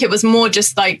 I think it was more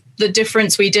just like the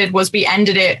difference we did was we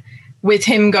ended it with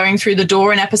him going through the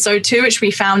door in episode 2, which we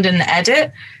found in the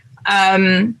edit.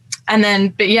 And then,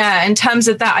 but yeah, in terms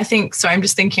of that, I think, sorry, I'm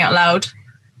just thinking out loud.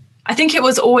 I think it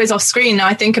was always off screen now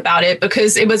I think about it,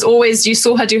 because it was always, you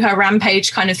saw her do her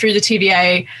rampage kind of through the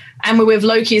TVA, and we're with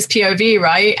Loki's POV,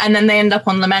 right? And then they end up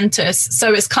on Lamentus.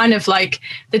 So it's kind of like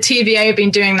the TVA have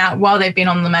been doing that while they've been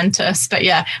on Lamentus. But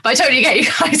yeah, but I totally get you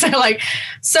guys are like,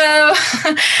 so,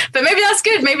 but maybe that's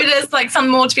good. Maybe there's like some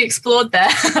more to be explored there.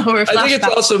 Or I think it's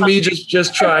also me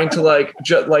just trying to like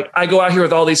I go out here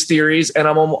with all these theories, and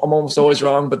I'm almost always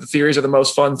wrong, but the theories are the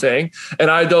most fun thing.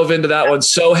 And I dove into that one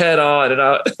so head on, and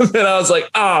I was like,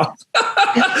 I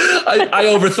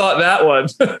overthought that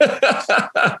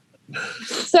one.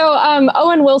 So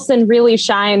Owen Wilson really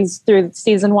shines through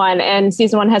season 1, and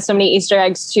season 1 has so many Easter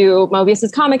eggs to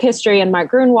Mobius's comic history and Mark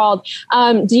Grunwald.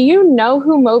 Do you know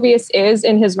who Mobius is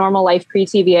in his normal life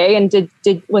pre-TVA? And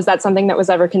was that something that was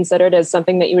ever considered as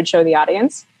something that you would show the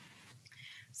audience?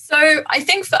 So I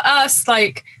think for us,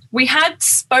 like, we had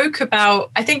spoke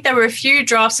about, I think there were a few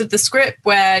drafts of the script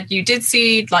where you did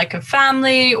see like a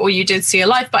family or you did see a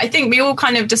life, but I think we all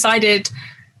kind of decided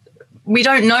we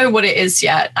don't know what it is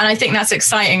yet. And I think that's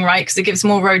exciting, right? Because it gives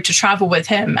more road to travel with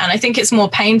him. And I think it's more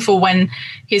painful when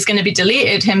he's going to be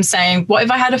deleted, him saying, what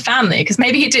if I had a family? Because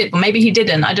maybe he did, or maybe he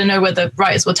didn't. I don't know whether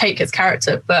writers will take his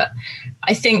character. But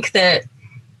I think that,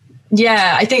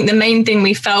 yeah, I think the main thing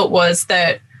we felt was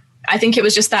that I think it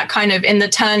was just that kind of in the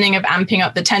turning of amping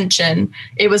up the tension,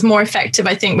 it was more effective,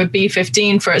 I think, with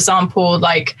B15, for example,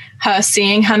 like her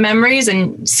seeing her memories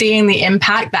and seeing the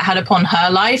impact that had upon her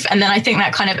life. And then I think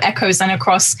that kind of echoes then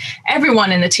across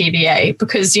everyone in the TVA,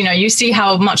 because, you know, you see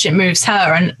how much it moves her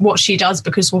and what she does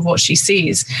because of what she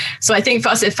sees. So I think for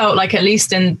us, it felt like, at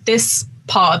least in this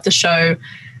part of the show,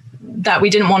 that we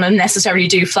didn't want to necessarily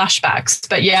do flashbacks.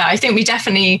 But yeah, I think we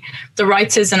definitely, the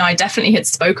writers and I definitely had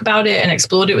spoke about it and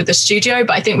explored it with the studio.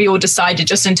 But I think we all decided,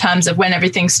 just in terms of when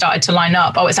everything started to line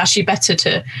up, it's actually better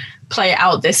to play it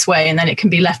out this way, and then it can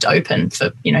be left open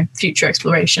for, you know, future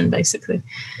exploration, basically.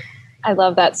 I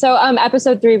love that. So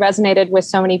episode 3 resonated with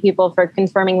so many people for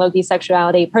confirming Loki's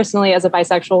sexuality. Personally, as a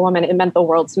bisexual woman, it meant the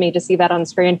world to me to see that on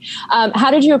screen.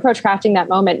 How did you approach crafting that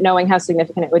moment, knowing how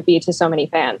significant it would be to so many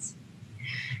fans?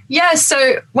 Yeah,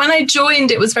 so when I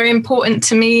joined, it was very important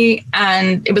to me,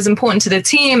 and it was important to the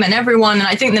team and everyone. And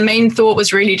I think the main thought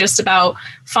was really just about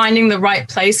finding the right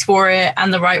place for it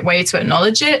and the right way to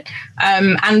acknowledge it.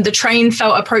 And the train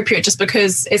felt appropriate just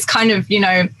because it's kind of, you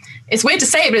know, it's weird to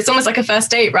say, but it's almost like a first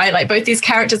date, right? Like both these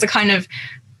characters are kind of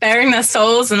bearing their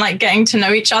souls and like getting to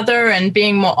know each other and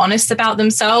being more honest about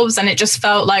themselves. And it just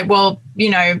felt like, well,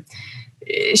 you know,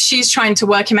 she's trying to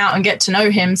work him out and get to know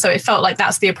him. So it felt like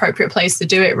that's the appropriate place to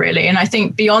do it, really. And I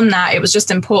think beyond that, it was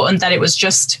just important that it was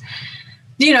just,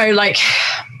 you know, like,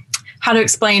 how to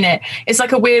explain it? It's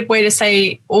like a weird way to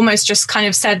say, almost just kind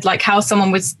of said like how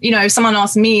someone was, you know, if someone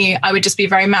asked me, I would just be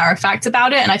very matter of fact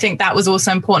about it. And I think that was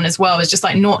also important as well. It's just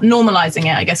like normalizing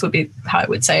it, I guess would be how I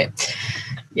would say it.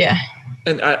 Yeah.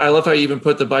 And I love how you even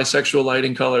put the bisexual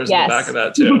lighting colors in the back of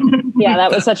that too. Yeah,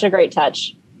 that was such a great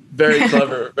touch. Very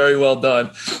clever. Very well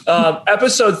done.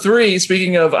 Episode 3,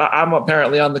 speaking of, I'm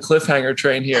apparently on the cliffhanger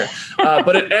train here,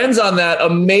 but it ends on that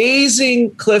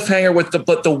amazing cliffhanger with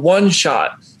the one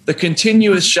shot, the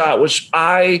continuous shot, which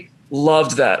I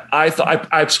loved that. I thought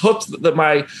I hooked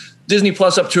my Disney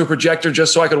Plus up to a projector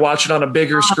just so I could watch it on a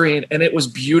bigger screen. And it was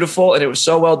beautiful and it was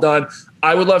so well done.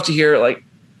 I would love to hear, like,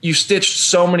 you stitched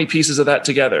so many pieces of that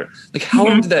together. Like, how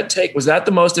long did that take? Was that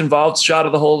the most involved shot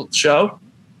of the whole show?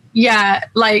 Yeah,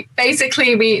 like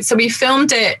basically we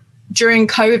filmed it during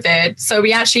COVID. So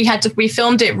we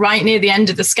filmed it right near the end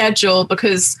of the schedule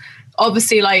because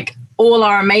obviously like all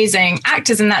our amazing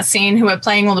actors in that scene who were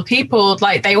playing all the people,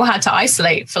 like they all had to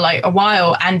isolate for like a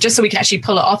while, and just so we could actually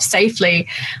pull it off safely.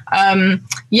 But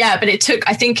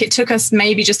I think it took us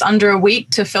maybe just under a week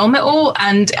to film it all,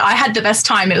 and I had the best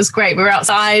time. It was great. We were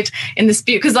outside in this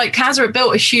because like Kazra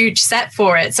built a huge set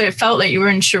for it, so it felt like you were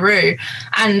in Sharu.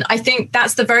 And I think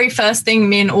that's the very first thing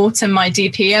me and Autumn, my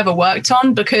DP, ever worked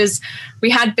on, because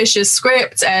we had Bish's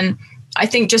script, and I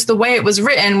think just the way it was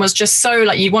written was just so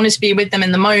like you wanted to be with them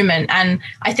in the moment. And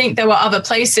I think there were other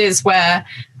places where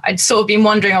I'd sort of been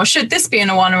wondering, oh, should this be in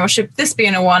Awana or should this be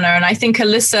in Awana? And I think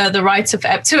Alyssa, the writer for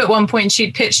Ep 2, at one point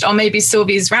she'd pitched, oh, maybe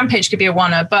Sylvie's Rampage could be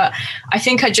Awana. But I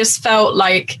think I just felt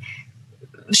like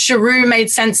Sharu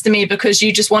made sense to me because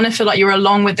you just want to feel like you're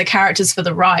along with the characters for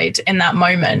the ride in that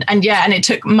moment. And and it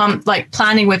took months like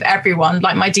planning with everyone,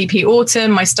 like my DP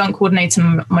Autumn, my stunt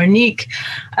coordinator Monique,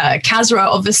 Kazra,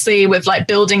 obviously, with like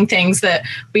building things that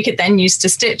we could then use to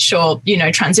stitch or,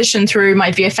 transition through,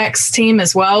 my VFX team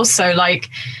as well. So like,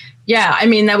 I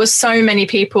mean, there was so many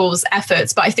people's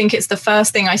efforts, but I think it's the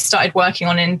first thing I started working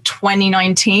on in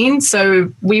 2019.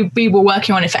 So we were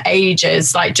working on it for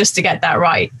ages, like just to get that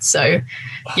right. So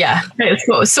it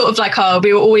was sort of like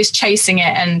we were always chasing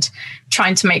it and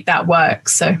trying to make that work.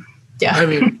 So I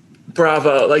mean,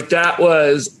 bravo. Like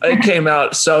it came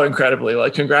out so incredibly.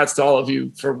 Like, congrats to all of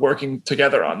you for working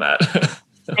together on that.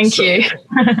 Thank you.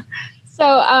 So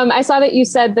I saw that you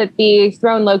said that the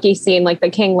throne Loki scene, like the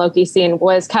King Loki scene,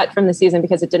 was cut from the season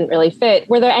because it didn't really fit.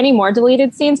 Were there any more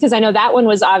deleted scenes? Because I know that one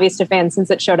was obvious to fans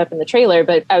since it showed up in the trailer,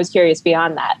 but I was curious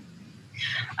beyond that.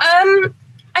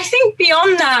 I think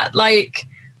beyond that, like,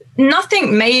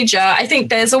 nothing major. I think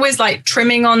there's always like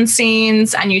trimming on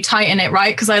scenes and you tighten it,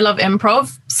 right? Because I love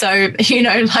improv. So,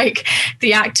 like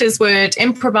the actors would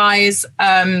improvise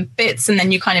bits and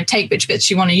then you kind of take which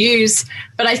bits you want to use.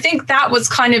 But I think that was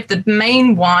kind of the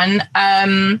main one.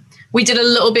 We did a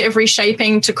little bit of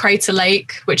reshaping to Crater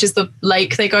Lake, which is the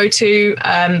lake they go to,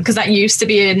 because that used to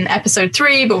be in episode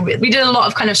 3, but we did a lot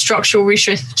of kind of structural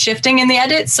shifting in the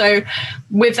edit. So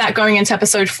with that going into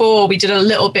episode 4, we did a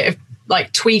little bit of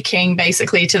like tweaking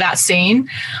basically to that scene.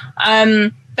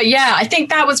 But I think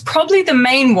that was probably the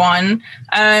main one,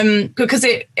 because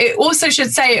it also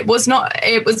should say it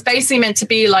was basically meant to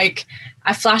be like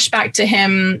a flashback to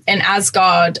him in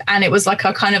Asgard, and it was like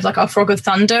a kind of like a Frog of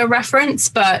Thunder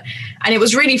reference, and it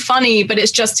was really funny, but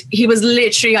it's just, he was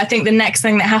literally, I think the next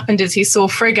thing that happened is he saw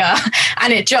Frigga,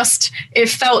 and it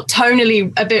felt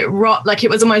tonally a bit like it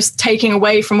was almost taking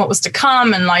away from what was to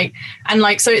come, and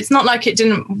so it's not like it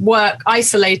didn't work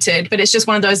isolated, but it's just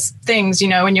one of those things,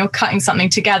 when you're cutting something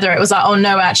together, it was like, oh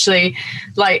no, actually,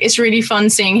 like it's really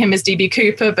fun seeing him as DB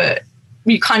Cooper, but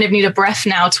you kind of need a breath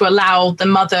now to allow the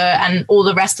mother and all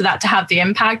the rest of that to have the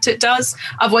impact it does.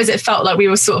 Otherwise, it felt like we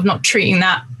were sort of not treating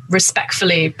that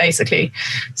respectfully, basically.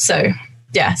 So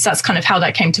that's kind of how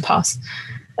that came to pass.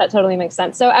 That totally makes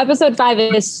sense. So episode 5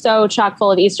 is so chock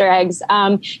full of Easter eggs.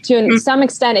 To some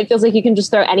extent, it feels like you can just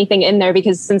throw anything in there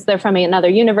because since they're from another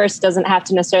universe, it doesn't have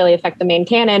to necessarily affect the main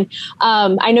canon.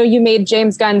 I know you made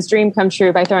James Gunn's dream come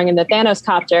true by throwing in the Thanos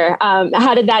copter.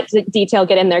 How did that detail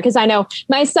get in there? Because I know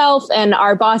myself and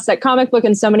our boss at Comic Book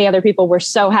and so many other people were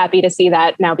so happy to see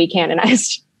that now be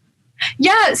canonized.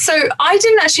 Yeah, so I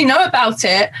didn't actually know about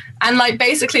it. And like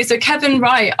basically, so Kevin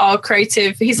Wright,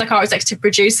 he's like our executive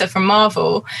producer from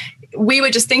Marvel. We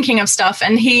were just thinking of stuff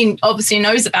and he obviously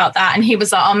knows about that. And he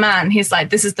was like, oh man, he's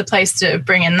like, this is the place to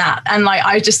bring in that. And like,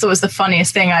 I just thought it was the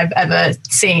funniest thing I've ever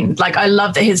seen. Like, I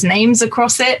love that his name's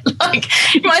across it. Like,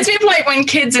 it reminds me of like when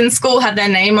kids in school had their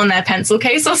name on their pencil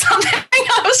case or something.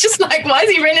 I was just like, why has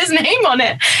he written his name on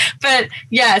it? But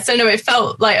so no, it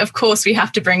felt like, of course we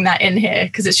have to bring that in here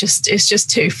because it's just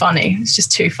too funny. It's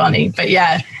just too funny. But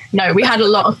no, we had a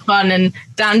lot of fun. And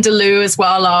Dan DeLue as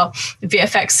well, our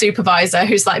VFX supervisor,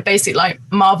 who's like basically like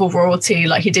Marvel royalty.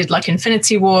 Like he did like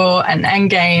Infinity War and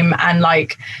Endgame and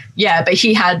like, but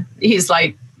he's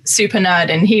like super nerd,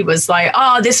 and he was like,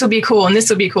 oh, this will be cool, and this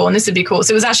will be cool, and this would be cool.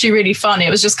 So it was actually really fun. It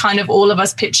was just kind of all of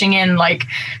us pitching in like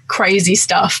crazy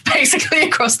stuff basically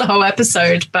across the whole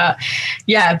episode. But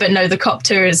no, the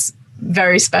copter is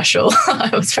very special. I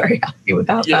was very happy with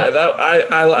that. Yeah,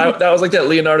 that was like that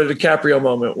Leonardo DiCaprio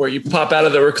moment where you pop out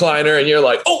of the recliner and you're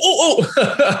like, oh.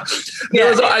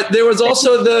 There was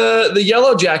also the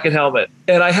Yellow Jacket helmet.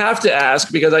 And I have to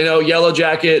ask, because I know Yellow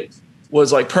Jacket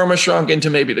was like perma-shrunk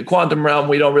into maybe the quantum realm.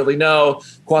 We don't really know.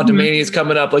 Quantum Mania is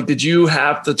coming up. Like, did you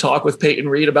have to talk with Peyton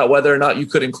Reed about whether or not you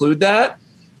could include that?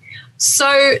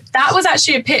 So that was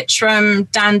actually a pitch from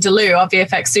Dan DeLue, our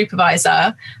VFX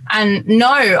supervisor. And no,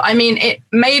 I mean, it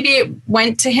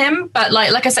went to him, but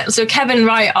like I said, so Kevin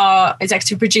Wright, our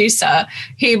executive producer,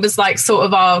 he was like sort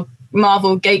of our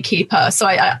Marvel gatekeeper. So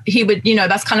he would,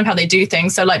 that's kind of how they do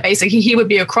things. So like basically he would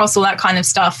be across all that kind of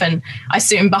stuff, and I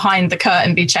assume behind the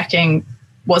curtain be checking,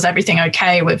 was everything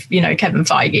okay with, Kevin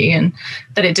Feige, and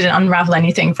that it didn't unravel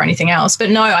anything for anything else. But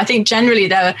no, I think generally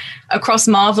they're across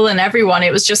Marvel and everyone,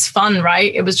 it was just fun,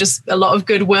 right? It was just a lot of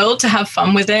goodwill to have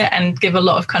fun with it and give a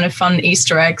lot of kind of fun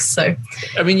Easter eggs. So,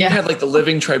 I mean, you had like the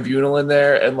Living Tribunal in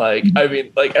there and like, I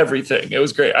mean, like everything. It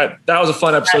was great. That was a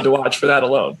fun episode to watch for that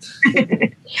alone.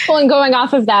 Well, and going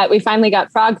off of that, we finally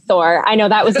got Frog Thor. I know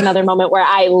that was another moment where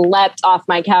I leapt off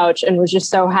my couch and was just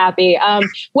so happy.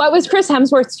 What was Chris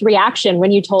Hemsworth's reaction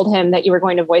when you told him that you were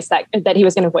going to voice that he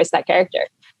was going to voice that character?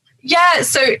 Yeah,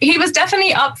 so he was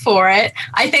definitely up for it.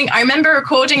 I remember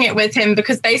recording it with him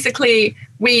because basically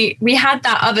we had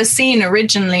that other scene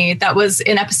originally that was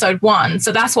in episode 1.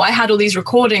 So that's what I had all these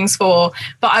recordings for.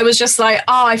 But I was just like,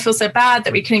 oh, I feel so bad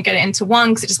that we couldn't get it into 1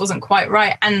 because it just wasn't quite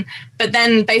right. But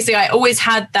then basically I always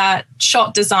had that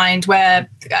shot designed where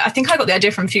I think I got the idea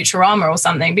from Futurama or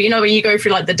something. But where you go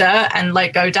through like the dirt and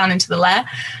like go down into the lair.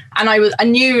 And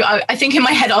I think in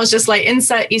my head, I was just like,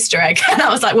 insert Easter egg. And I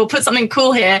was like, we'll put something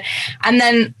cool here. And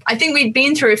then I think we'd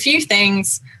been through a few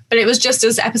things, but it was just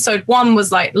as episode 1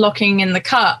 was like locking in the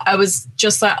cut, I was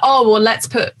just like, oh, well, let's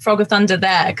put Frog of Thunder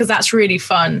there because that's really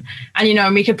fun. And,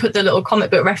 and we could put the little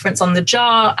comic book reference on the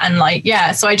jar and like,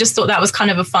 yeah. So I just thought that was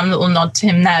kind of a fun little nod to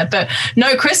him there. But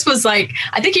no, Chris was like,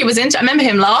 I think he was I remember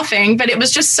him laughing, but it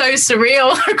was just so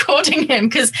surreal recording him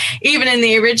because even in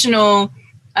the original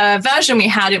version we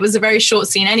had, it was a very short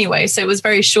scene anyway, so it was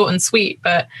very short and sweet,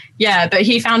 but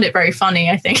he found it very funny.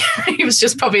 I think he was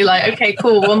just probably like, okay,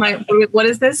 cool, what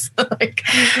is this? Like,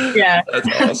 yeah, that's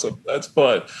awesome. That's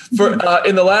fun. For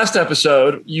in the last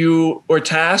episode you were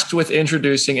tasked with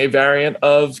introducing a variant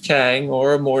of Kang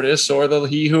or Immortus or the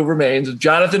He Who Remains,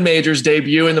 Jonathan Majors'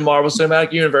 debut in the Marvel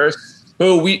Cinematic Universe,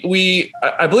 who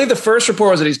I believe the first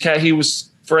report was that he was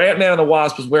for Ant-Man and the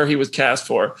Wasp was where he was cast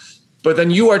for. But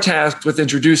then you are tasked with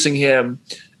introducing him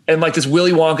and like this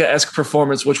Willy Wonka-esque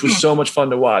performance, which was so much fun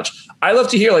to watch. I love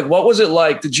to hear, like, what was it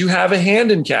like? Did you have a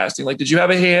hand in casting? Like, did you have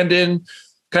a hand in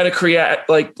kind of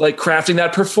like crafting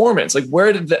that performance? Like,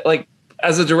 where did that, like,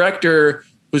 as a director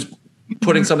who's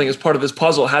putting something as part of this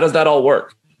puzzle, how does that all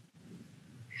work?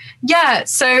 Yeah.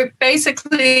 So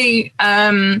basically,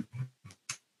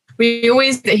 we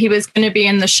always that he was going to be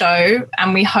in the show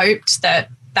and we hoped that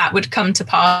would come to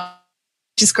pass,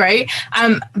 which is great.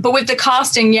 But with the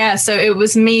casting, so it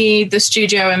was me, the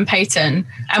studio, and Peyton,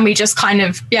 and we just kind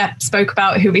of spoke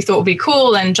about who we thought would be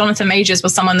cool, and Jonathan Majors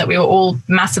was someone that we were all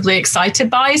massively excited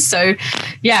by. So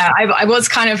I was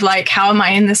kind of like, how am I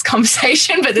in this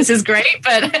conversation? But this is great.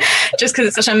 But just because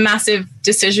it's such a massive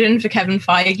decision for Kevin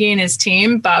Feige and his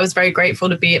team, but I was very grateful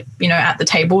to be at the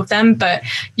table with them. But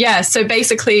so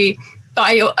basically, but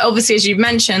I obviously, as you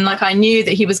mentioned, like I knew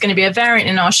that he was going to be a variant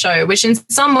in our show, which in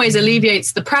some ways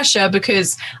alleviates the pressure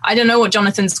because I don't know what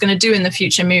Jonathan's going to do in the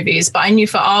future movies. But I knew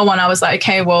for R1, I was like,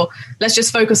 okay, well, let's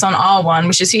just focus on R1,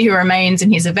 which is He Who Remains,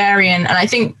 and he's a variant. And I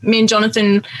think me and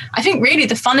Jonathan, I think really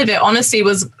the fun of it, honestly,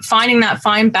 was finding that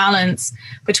fine balance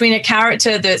between a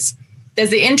character there's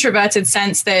the introverted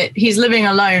sense that he's living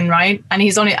alone, right? And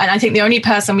and I think the only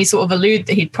person we sort of allude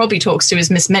that he probably talks to is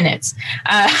Miss Minutes.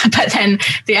 But then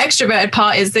the extroverted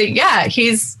part is that,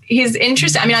 he's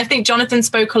interested. I mean, I think Jonathan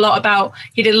spoke a lot about,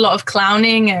 he did a lot of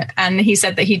clowning and he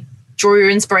said that he drew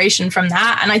inspiration from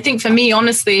that. And I think for me,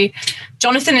 honestly,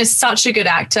 Jonathan is such a good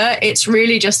actor. It's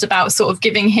really just about sort of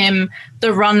giving him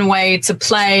the runway to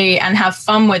play and have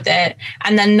fun with it.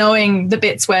 And then knowing the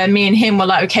bits where me and him were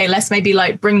like, okay, let's maybe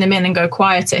like bring them in and go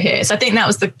quieter here. So I think that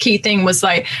was the key thing, was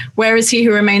like, where is He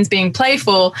Who Remains being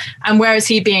playful and where is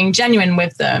he being genuine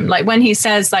with them? Like when he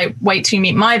says like, wait till you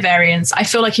meet my variants, I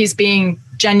feel like he's being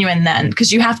genuine then,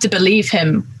 because you have to believe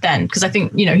him then, because I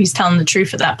think he's telling the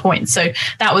truth at that point. So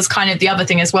that was kind of the other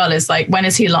thing as well, is like, when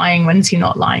is he lying, when is he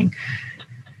not lying?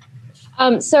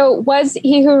 So was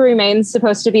He Who Remains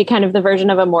supposed to be kind of the version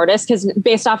of Immortus? Because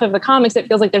based off of the comics, it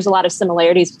feels like there's a lot of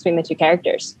similarities between the two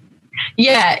characters.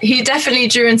 Yeah, he definitely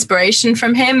drew inspiration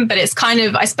from him, but it's kind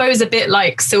of, I suppose, a bit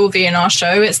like Sylvie in our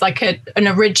show. It's like an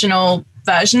original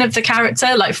version of the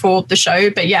character, like for the show.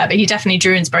 But he definitely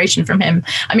drew inspiration from him.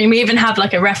 I mean, we even have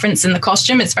like a reference in the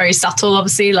costume. It's very subtle,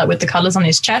 obviously, like with the colors on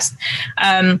his chest.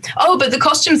 But the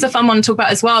costume's the fun one to talk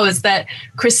about as well, is that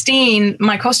Christine,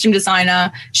 my costume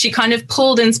designer, she kind of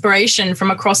pulled inspiration from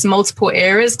across multiple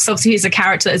eras, because obviously he's a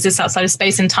character that exists outside of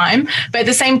space and time. But at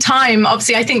the same time,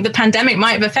 obviously, I think the pandemic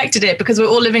might have affected it because we're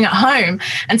all living at home.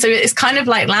 And so it's kind of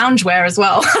like loungewear as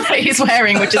well that he's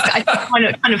wearing, which is I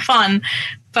think kind of fun.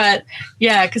 But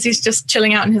yeah, because he's just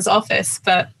chilling out in his office.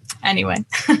 But anyway.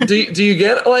 do you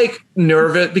get like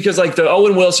nervous because like the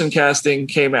Owen Wilson casting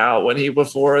came out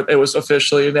before it was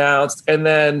officially announced, and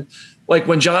then like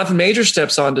when Jonathan Majors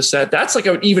steps onto set, that's like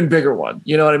an even bigger one.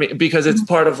 You know what I mean? Because it's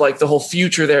part of like the whole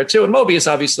future there too. And Mobius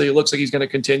obviously looks like he's going to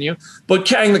continue, but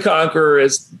Kang the Conqueror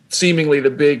is seemingly the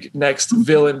big next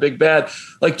villain, big bad.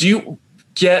 Like, do you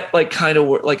get like kind of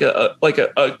like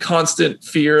a constant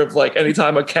fear of like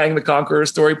anytime a Kang the Conqueror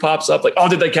story pops up, like, oh,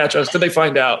 did they catch us? Did they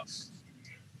find out?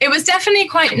 It was definitely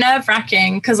quite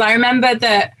nerve-wracking because I remember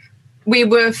that we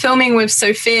were filming with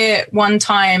Sophia one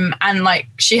time and like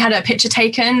she had her picture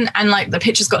taken and like the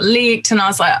pictures got leaked and I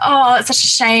was like, oh, it's such a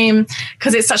shame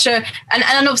because it's such a and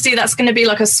obviously that's going to be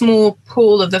like a small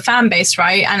pool of the fan base,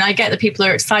 right? And I get that people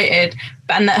are excited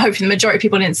and that hopefully the majority of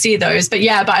people didn't see those. But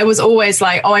I was always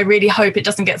like, oh, I really hope it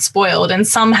doesn't get spoiled. And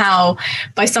somehow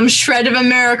by some shred of a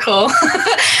miracle,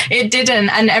 it didn't.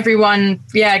 And everyone,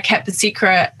 kept the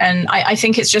secret. And I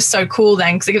think it's just so cool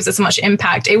then because it gives us so much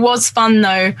impact. It was fun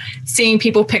though, seeing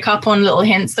people pick up on little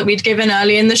hints that we'd given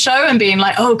early in the show and being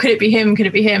like, oh, could it be him? Could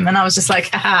it be him? And I was just like,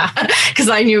 haha, because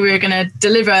I knew we were going to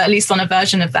deliver at least on a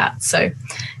version of that. So,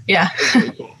 yeah.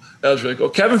 That was really cool.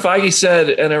 Kevin Feige said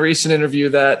in a recent interview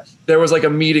that there was like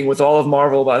a meeting with all of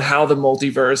Marvel about how the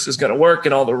multiverse is going to work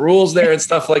and all the rules there and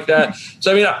stuff like that.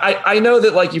 So, I mean, I know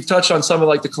that like you've touched on some of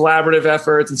like the collaborative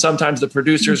efforts and sometimes the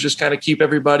producers just kind of keep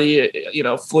everybody,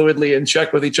 fluidly in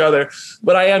check with each other.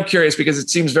 But I am curious because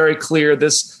it seems very clear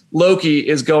this Loki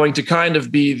is going to kind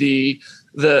of be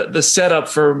the setup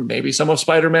for maybe some of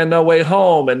Spider-Man No Way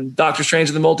Home and Doctor Strange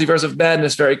in the Multiverse of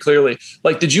Madness very clearly.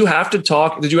 Like, did you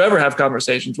ever have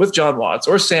conversations with John Watts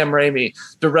or Sam Raimi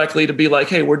directly to be like,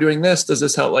 hey, we're doing this. Does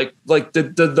this help? Like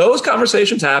did those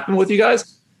conversations happen with you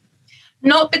guys?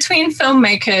 Not between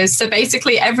filmmakers. So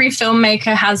basically every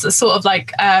filmmaker has a sort of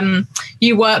like,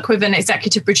 you work with an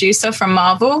executive producer from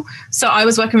Marvel. So I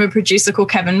was working with a producer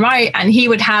called Kevin Wright and he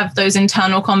would have those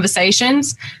internal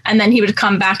conversations. And then he would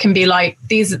come back and be like,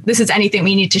 this is anything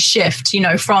we need to shift,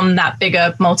 from that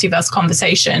bigger multiverse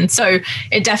conversation. So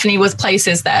it definitely was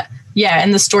places that,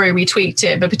 in the story we tweaked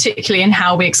it, but particularly in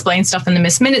how we explain stuff in the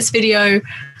Miss Minutes video.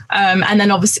 And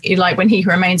then obviously like when He Who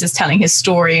Remains is telling his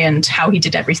story and how he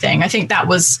did everything. I think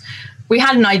we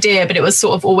had an idea, but it was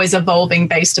sort of always evolving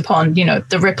based upon,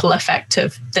 the ripple effect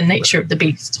of the nature of the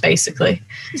beast, basically.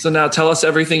 So now tell us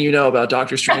everything you know about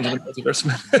Doctor Strange and the Multiverse.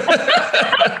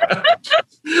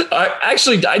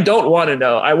 I don't want to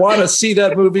know. I want to see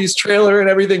that movie's trailer and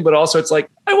everything, but also it's like,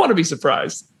 I want to be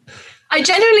surprised. I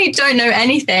generally don't know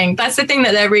anything. That's the thing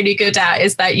that they're really good at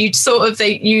is that you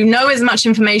know as much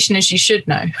information as you should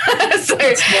know. So,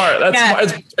 that's smart.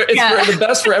 Smart. It's the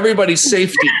best for everybody's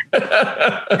safety.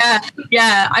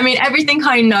 Yeah. I mean, everything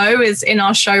I know is in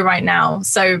our show right now.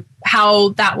 So how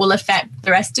that will affect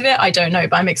the rest of it, I don't know,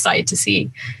 but I'm excited to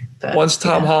see. But, once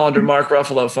Tom Holland or Mark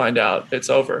Ruffalo find out, it's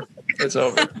over. It's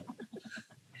over.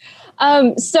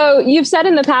 So you've said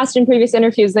in the past in previous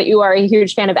interviews that you are a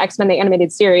huge fan of X-Men, the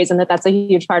animated series, and that's a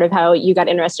huge part of how you got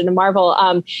interested in Marvel,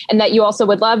 and that you also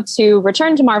would love to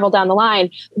return to Marvel down the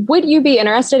line. Would you be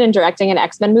interested in directing an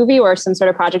X-Men movie or some sort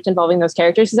of project involving those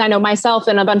characters? Because I know myself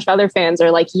and a bunch of other fans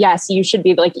are like, yes, you should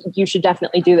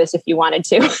definitely do this if you wanted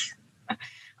to.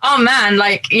 Oh man,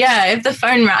 if the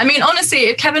phone rang. I mean, honestly,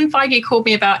 if Kevin Feige called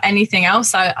me about anything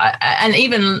else, I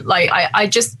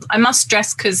must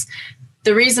stress because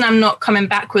the reason I'm not coming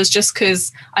back was just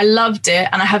because I loved it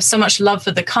and I have so much love for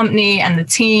the company and the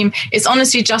team. It's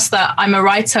honestly just that I'm a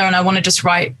writer and I want to just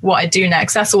write what I do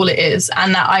next. That's all it is.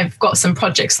 And that I've got some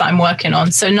projects that I'm working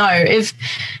on. So no, if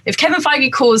Kevin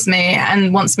Feige calls me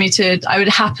and wants me to, I would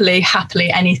happily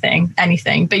anything.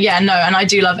 But and I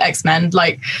do love X-Men.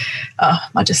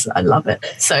 I love it.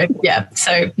 So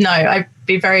no, I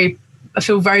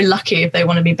feel very lucky if they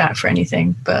want to be back for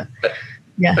anything, but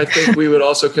I think we would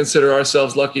also consider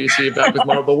ourselves lucky to see you back with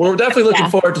Marvel. But we're definitely looking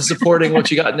forward to supporting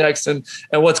what you got next and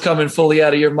what's coming fully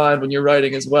out of your mind when you're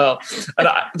writing as well. And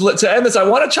to end this, I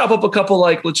want to chop up a couple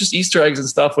just Easter eggs and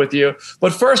stuff with you.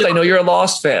 But first, I know you're a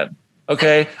Lost fan.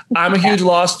 Okay, I'm a huge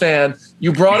Lost fan.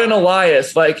 You brought in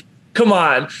Elias, come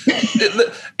on.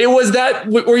 It was that,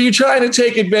 were you trying to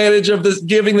take advantage of this,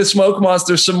 giving the smoke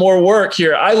monster some more work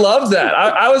here? I love that.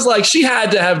 I was like, she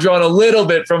had to have drawn a little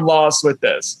bit from Lost with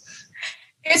this.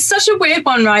 It's such a weird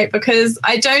one, right? Because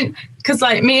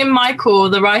me and Michael,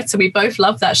 the writer, we both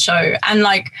love that show. And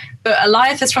but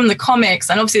Elias is from the comics,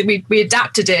 and obviously we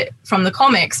adapted it from the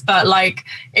comics, but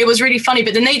it was really funny.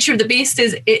 But the nature of the beast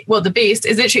the beast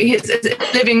is literally his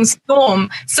living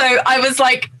storm. So I was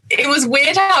it was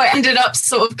weird how it ended up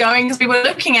sort of going, because we were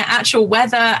looking at actual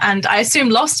weather, and I assume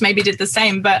Lost maybe did the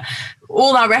same, but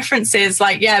all our references, but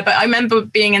I remember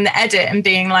being in the edit and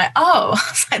being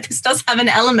this does have an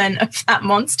element of that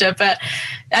monster. But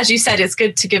as you said, it's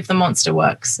good to give the monster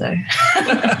work. So, and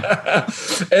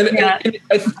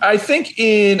I think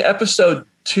in episode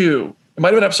 2, it might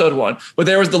have been episode 1, but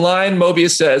there was the line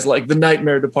Mobius says, the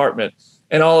nightmare department,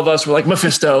 and all of us were like,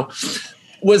 Mephisto.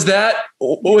 Was that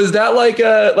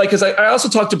because I also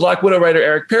talked to Black Widow writer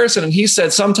Eric Pearson, and he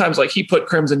said sometimes he put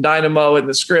Crimson Dynamo in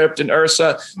the script and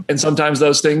Ursa, and sometimes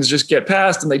those things just get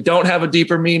passed and they don't have a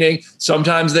deeper meaning.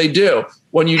 Sometimes they do.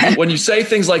 When you say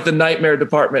things like the nightmare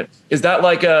department, is that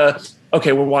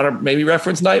we want to maybe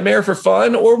reference nightmare for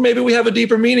fun, or maybe we have a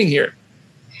deeper meaning here?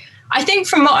 I think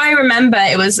from what I remember,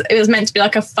 it was meant to be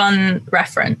a fun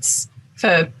reference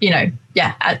for,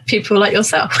 people like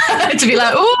yourself to be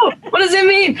oh, what does it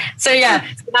mean? So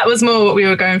that was more what we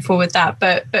were going for with that.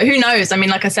 But who knows? I mean,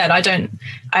 like I said, I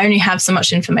only have so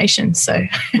much information. So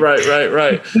right.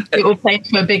 It will play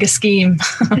to a bigger scheme.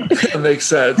 That makes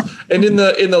sense. And in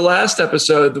the last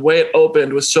episode, the way it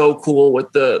opened was so cool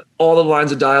with all the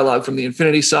lines of dialogue from the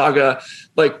Infinity Saga.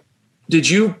 Did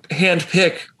you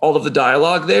handpick all of the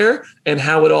dialogue there, and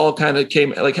how it all kind of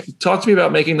came? Talk to me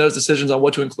about making those decisions on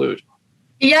what to include.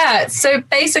 Yeah, so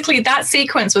basically that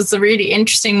sequence was a really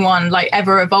interesting one,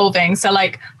 ever evolving. So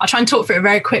I'll try and talk through it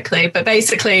very quickly, but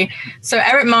basically, so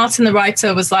Eric Martin, the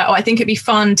writer, was I think it'd be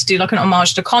fun to do an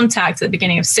homage to Contact at the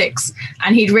beginning of 6.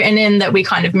 And he'd written in that we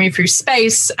kind of move through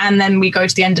space and then we go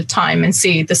to the end of time and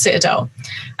see the Citadel.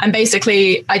 And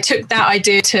basically I took that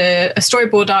idea to a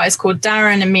storyboard artist called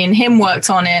Darren, and me and him worked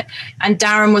on it. And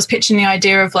Darren was pitching the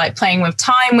idea of playing with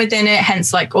time within it,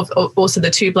 hence also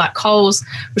the 2 black holes,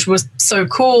 which was so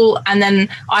cool. And then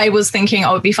I was thinking,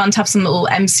 it'd be fun to have some little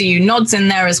MCU nods in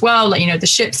there as well, the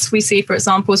ships we see, for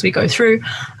example, as we go through.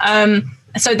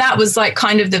 So that was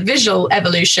kind of the visual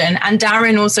evolution. And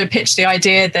Darren also pitched the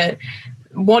idea that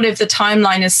what if the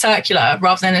timeline is circular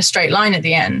rather than a straight line at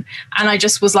the end? And I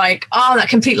just was that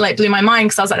completely blew my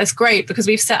mind, because I was that's great, because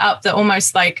we've set up that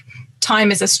almost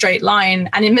time is a straight line.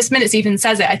 And in Miss Minutes even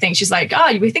says it, I think. She's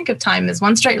we think of time as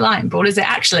one straight line, but what is it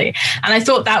actually? And I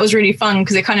thought that was really fun,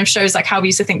 because it kind of shows how we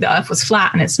used to think the Earth was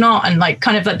flat and it's not. And the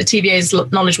TVA's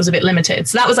knowledge was a bit limited.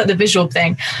 So that was the visual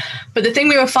thing. But the thing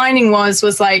we were finding was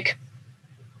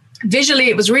visually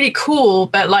it was really cool,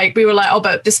 but we were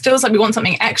but this feels like we want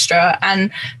something extra. And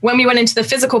when we went into the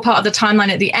physical part of the timeline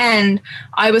at the end,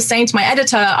 I was saying to my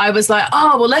editor, I was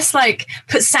let's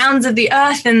put sounds of the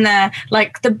earth in there,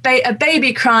 a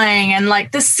baby crying, and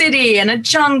the city and a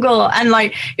jungle, and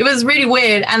it was really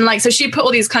weird. And so she put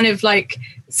all these kind of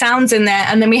sounds in there,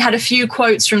 and then we had a few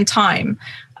quotes from time.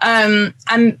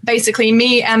 And basically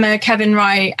me, Emma, Kevin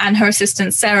Wright, and her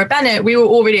assistant, Sarah Bennett, we were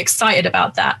all really excited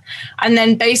about that. And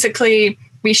then basically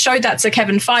we showed that to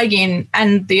Kevin Feige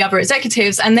and the other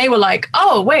executives, and they were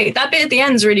oh, wait, that bit at the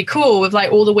end is really cool with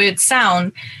all the weird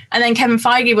sound. And then Kevin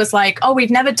Feige was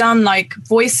we've never done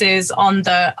voices on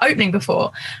the opening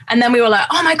before. And then we were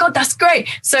oh my God, that's great.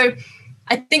 So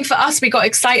I think for us, we got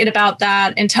excited about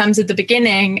that in terms of the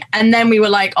beginning. And then we were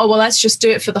let's just do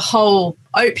it for the whole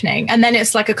opening. And then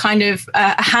it's a kind of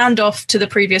a handoff to the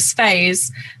previous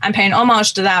phase and paying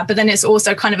homage to that. But then it's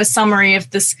also kind of a summary of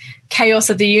this chaos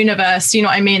of the universe, you know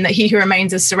what I mean, that He Who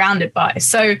Remains is surrounded by.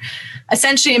 So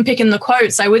essentially in picking the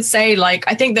quotes, I would say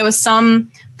I think there was some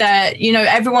that,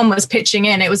 everyone was pitching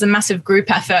in. It was a massive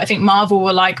group effort. I think Marvel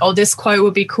were this quote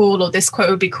would be cool, or this quote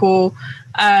would be cool.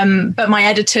 But my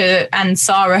editor and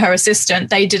Sarah, her assistant,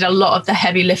 they did a lot of the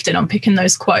heavy lifting on picking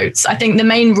those quotes. I think the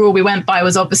main rule we went by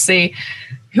was obviously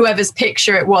whoever's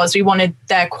picture it was, we wanted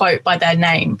their quote by their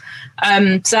name.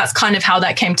 So that's kind of how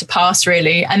that came to pass,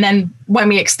 really. And then when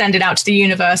we extended out to the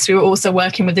universe, we were also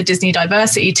working with the Disney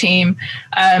diversity team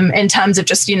in terms of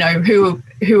just, who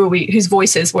are we, whose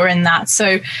voices were in that.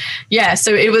 So yeah,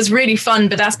 so it was really fun,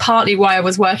 but that's partly why I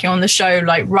was working on the show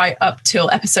like right up till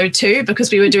episode 2,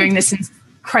 because we were doing this in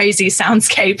crazy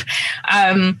soundscape.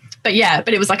 But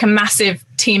it was like a massive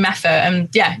team effort, and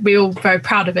yeah, we were all very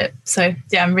proud of it. So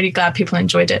yeah, I'm really glad people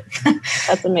enjoyed it.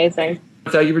 That's amazing.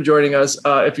 Thank you for joining us.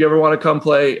 If you ever want to come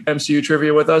play MCU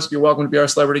trivia with us, you're welcome to be our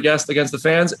celebrity guest against the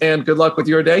fans, and good luck with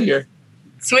your day here.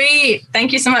 Sweet.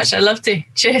 Thank you so much. I'd love to.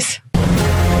 Cheers.